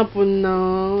wetin dey happen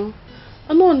now.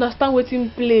 I don't understand wetin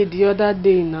play the other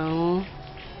day now.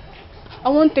 I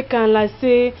want take am like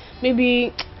say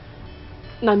maybe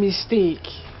na mistake.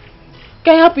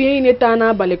 Can you happen in a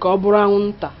na abali ka oburu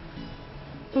anwunta?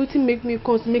 Wetin make me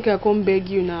come make I come beg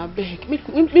you now, beg.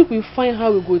 Make we find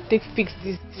how we go take fix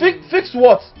this. Fix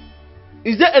what?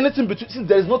 Is there anything between? Since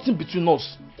there is nothing between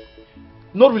us,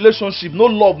 no relationship, no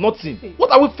love, nothing. Hey.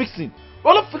 What are we fixing?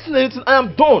 We're not fixing anything. I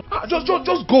am done. Just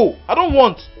go. I don't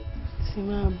want.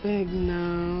 Sima, I beg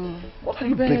now. What are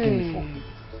you begging me for?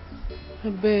 I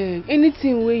beg.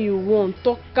 Anything where you want,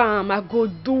 talk calm. I go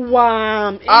do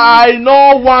am. I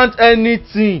don't want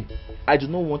anything. I do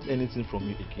not want anything from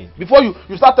you again. Before you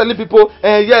start telling people,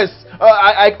 yes,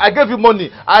 I gave you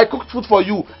money, I cooked food for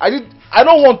you. I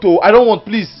don't want,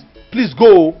 please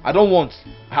go. I don't want.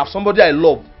 I have somebody I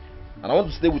love, and I want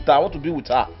to stay with her. I want to be with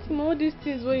her. All these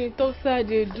things when you talk, say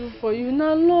they do for you.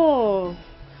 Now love.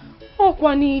 Oh,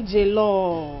 kwani ije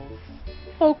love.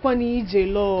 Oh, kwani ije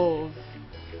love.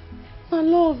 My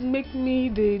love make me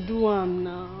they do am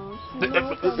now.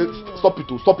 Stop it,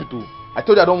 I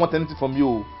told you I don't want anything from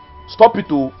you. Stop it,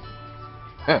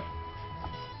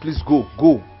 Please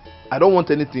go. I don't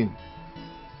want anything.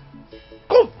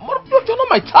 Come, you're not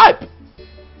my type.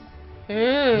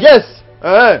 Yes.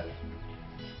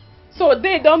 So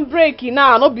they don't break it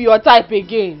now, not be your type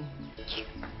again.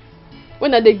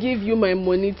 When they give you my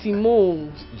money,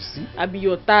 Timon, you see, I be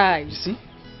your type. You see.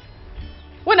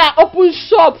 When I open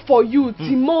shop for you,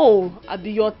 Timon, I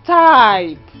be your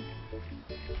type.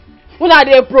 When I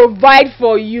they provide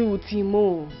for you,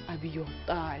 Timon, I be your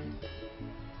type.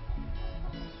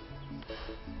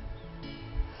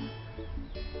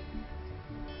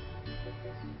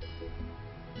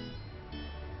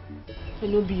 I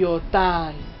no be your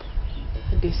type.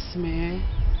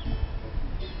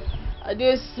 I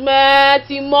dey smell,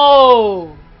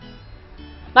 Timo.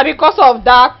 Now because of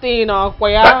that thing,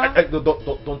 Okoya.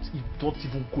 Don't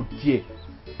even go there.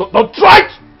 Don't try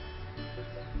it.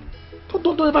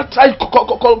 Don't ever try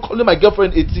calling my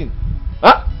girlfriend 18.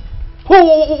 Huh? Why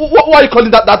are you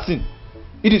calling that thing?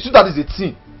 It is you that is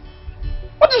 18.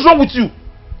 What is wrong with you?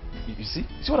 You see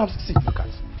what I'm saying? Look at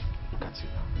you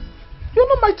now. You're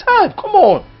not my type. Come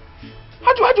on.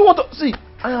 How do you want to see?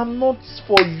 I am not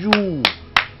for you.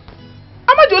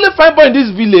 Am I the only fine boy in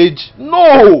this village?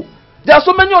 No. There are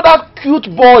so many other cute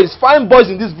boys, fine boys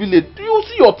in this village. Do you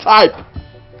see your type?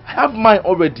 I have mine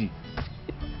already.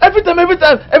 Every time, when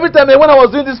I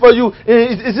was doing this for you,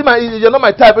 you're not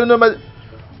my type. When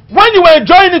you were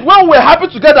enjoying it, when we were happy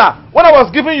together, when I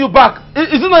was giving you back, did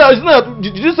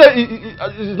you say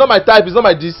it's not my type, it's not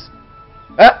my this?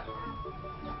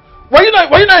 Were you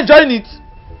not enjoying it?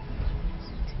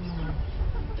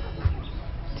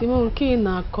 Timo, okay,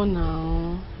 na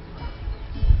now.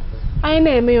 I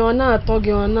name you not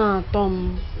talking na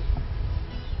Tom.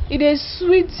 It is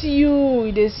sweet you,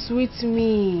 it is sweet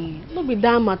me. No be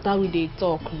that matter we dey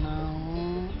talk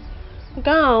now.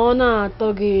 Go na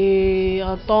talking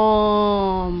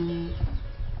Tom.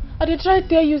 I dey try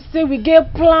tell you say we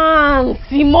get plans,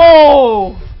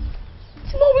 Timo.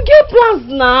 Timo, we get plans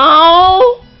now.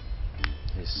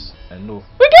 Yes, I know.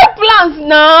 We get plans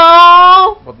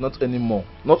now. But not anymore.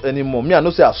 Not anymore. Me, I know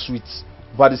say I'm sweet.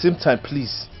 But at the same time,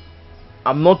 please.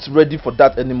 I'm not ready for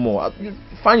that anymore. You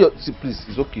find your... See, please,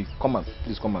 it's okay.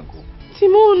 Please come and go.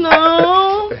 Timo,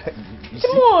 now.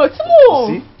 Timo.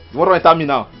 You see? You want to tell me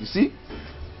now? You see?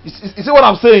 You see what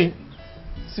I'm saying?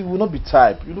 See, we will not be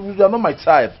type. You are not my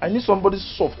type. I need somebody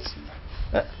soft.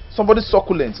 Somebody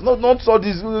succulent. Not all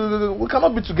this. We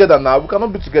cannot be together now. We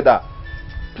cannot be together.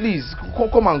 Please,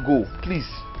 come and go. Please,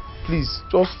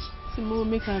 just... Timo,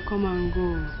 make I come and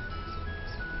go.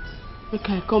 Make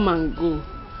I come and go.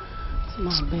 Timo,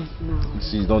 I beg now.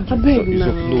 See, don't do I beg it.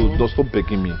 now. No, don't stop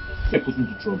begging me. You put me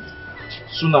to trouble.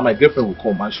 Sooner my girlfriend will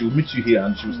come and she will meet you here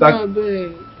and she will start... I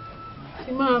beg.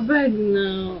 Timo, I beg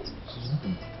now.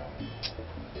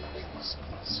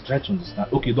 Try to understand.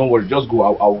 Okay, don't worry. Just go.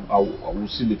 I will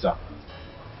see later.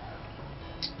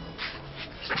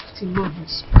 Timo,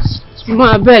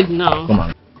 I beg now. Come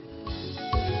on.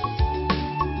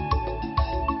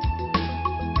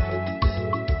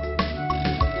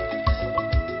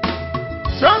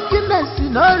 Drunkenness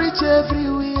in no reach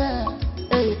everywhere.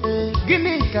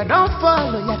 Guinea don't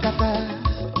follow Yakata.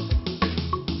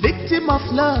 Victim of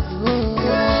love.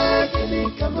 Guinea,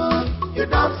 come on. You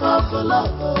don't fall for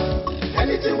love.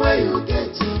 Anything where you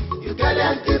get to, you get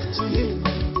and give to him.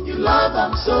 You love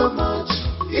him so much.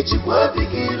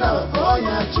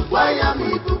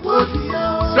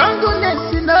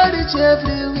 Drunkenness in no reach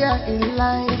everywhere in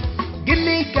life.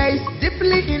 Ginika is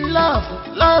deeply in love.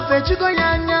 Love and you go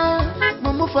yanya.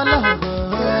 Mumu for love.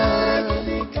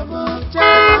 Ginika mo,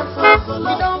 don't fall for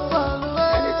love. Don't follow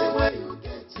anything where you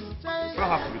get to. You don't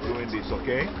have to be doing this,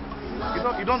 okay?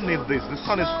 You don't need this. The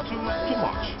sun is too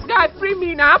much. Guy, free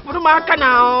me now. Put my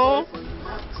now.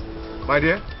 My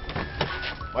dear,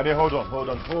 hold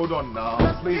on now.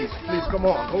 Please, come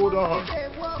on. Hold on.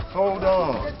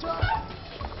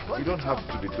 You don't have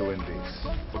to be doing this,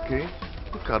 okay?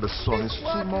 Look at the sun, it's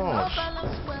too much.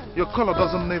 Your color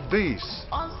doesn't need this,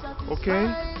 okay?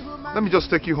 Let me just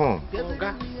take you home.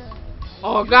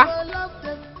 Oga,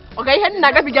 you had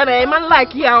naga bigana, man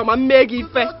like you, man make it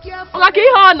fair. Oga,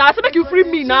 you on now, so make you free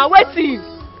me now. Wait till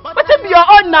be your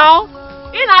own now.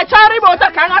 Ina chari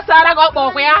bota kanga sara go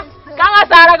bo ya. Kanga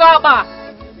sara go ba.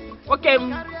 Okay,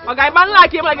 okay, man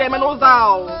like him like man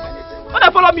uzao.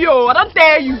 Don't follow me, I don't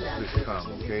tell you. Please calm,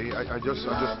 okay? I just,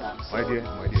 my dear,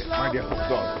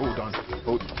 hold on.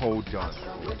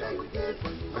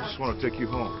 I just want to take you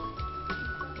home,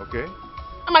 okay?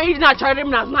 I'm not trying to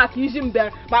not using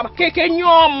there, but kicking you.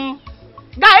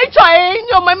 Guy trying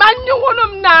you, my man, you want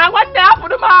him now. What the hell for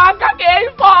the man?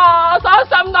 Kake for so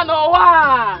some don't know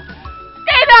why.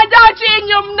 Ain't I touching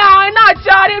you now? Not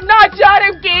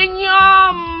charging king you.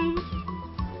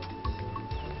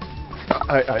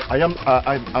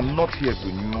 I'm not here to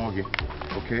know,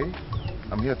 okay?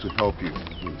 I'm here to help you,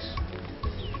 please.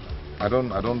 I don't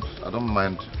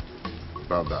mind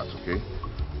about that, okay?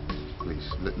 Please,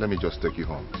 let me just take you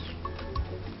home.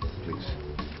 Please.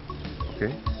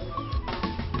 Okay?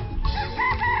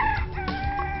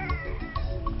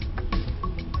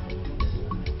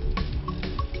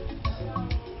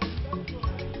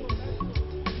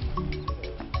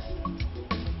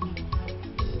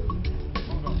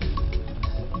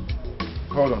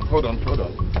 Hold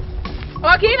on.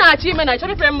 Okay, na achievement. I try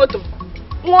to frame moto.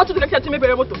 Want to get to me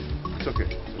very moto. It's okay.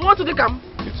 Want to come?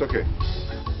 It's okay.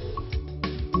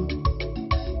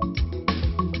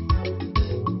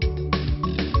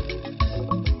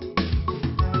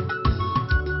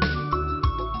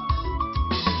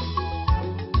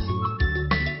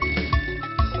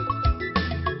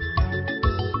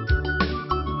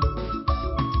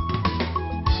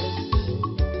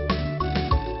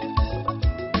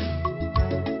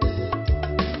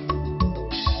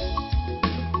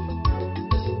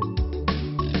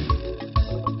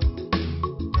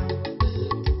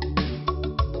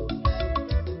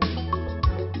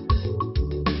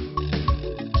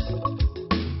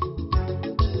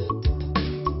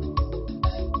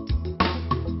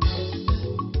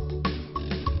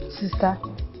 Sister,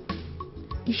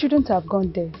 you shouldn't have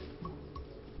gone there.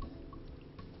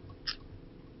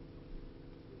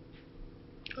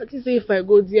 What is if I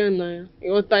go there now?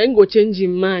 Your time go change your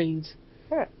mind.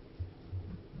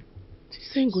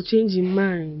 This ain't go change your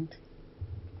mind.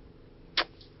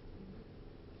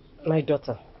 My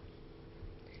daughter,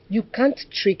 you can't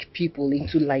trick people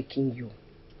into liking you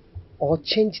or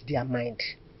change their mind.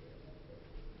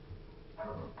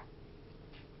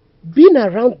 Being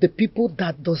around the people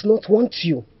that does not want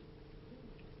you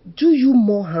do you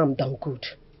more harm than good.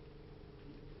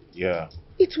 Yeah.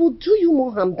 It will do you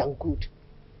more harm than good.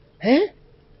 Eh?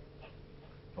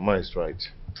 Mama is right.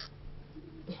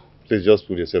 Please just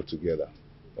put yourself together,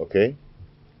 okay?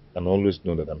 And always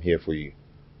know that I'm here for you.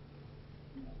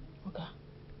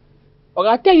 Okay,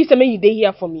 I tell you something you dey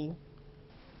here for me.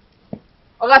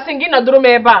 Okay, singing a drum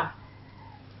eba.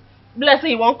 Bless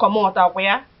you won't come out of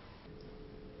where?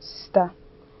 Sister,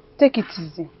 take it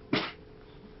easy.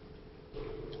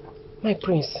 My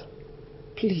prince,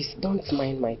 please don't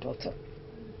mind my daughter.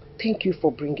 Thank you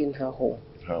for bringing her home.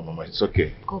 Mama, it's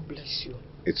okay. God bless you.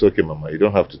 It's okay, Mama. You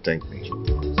don't have to thank me.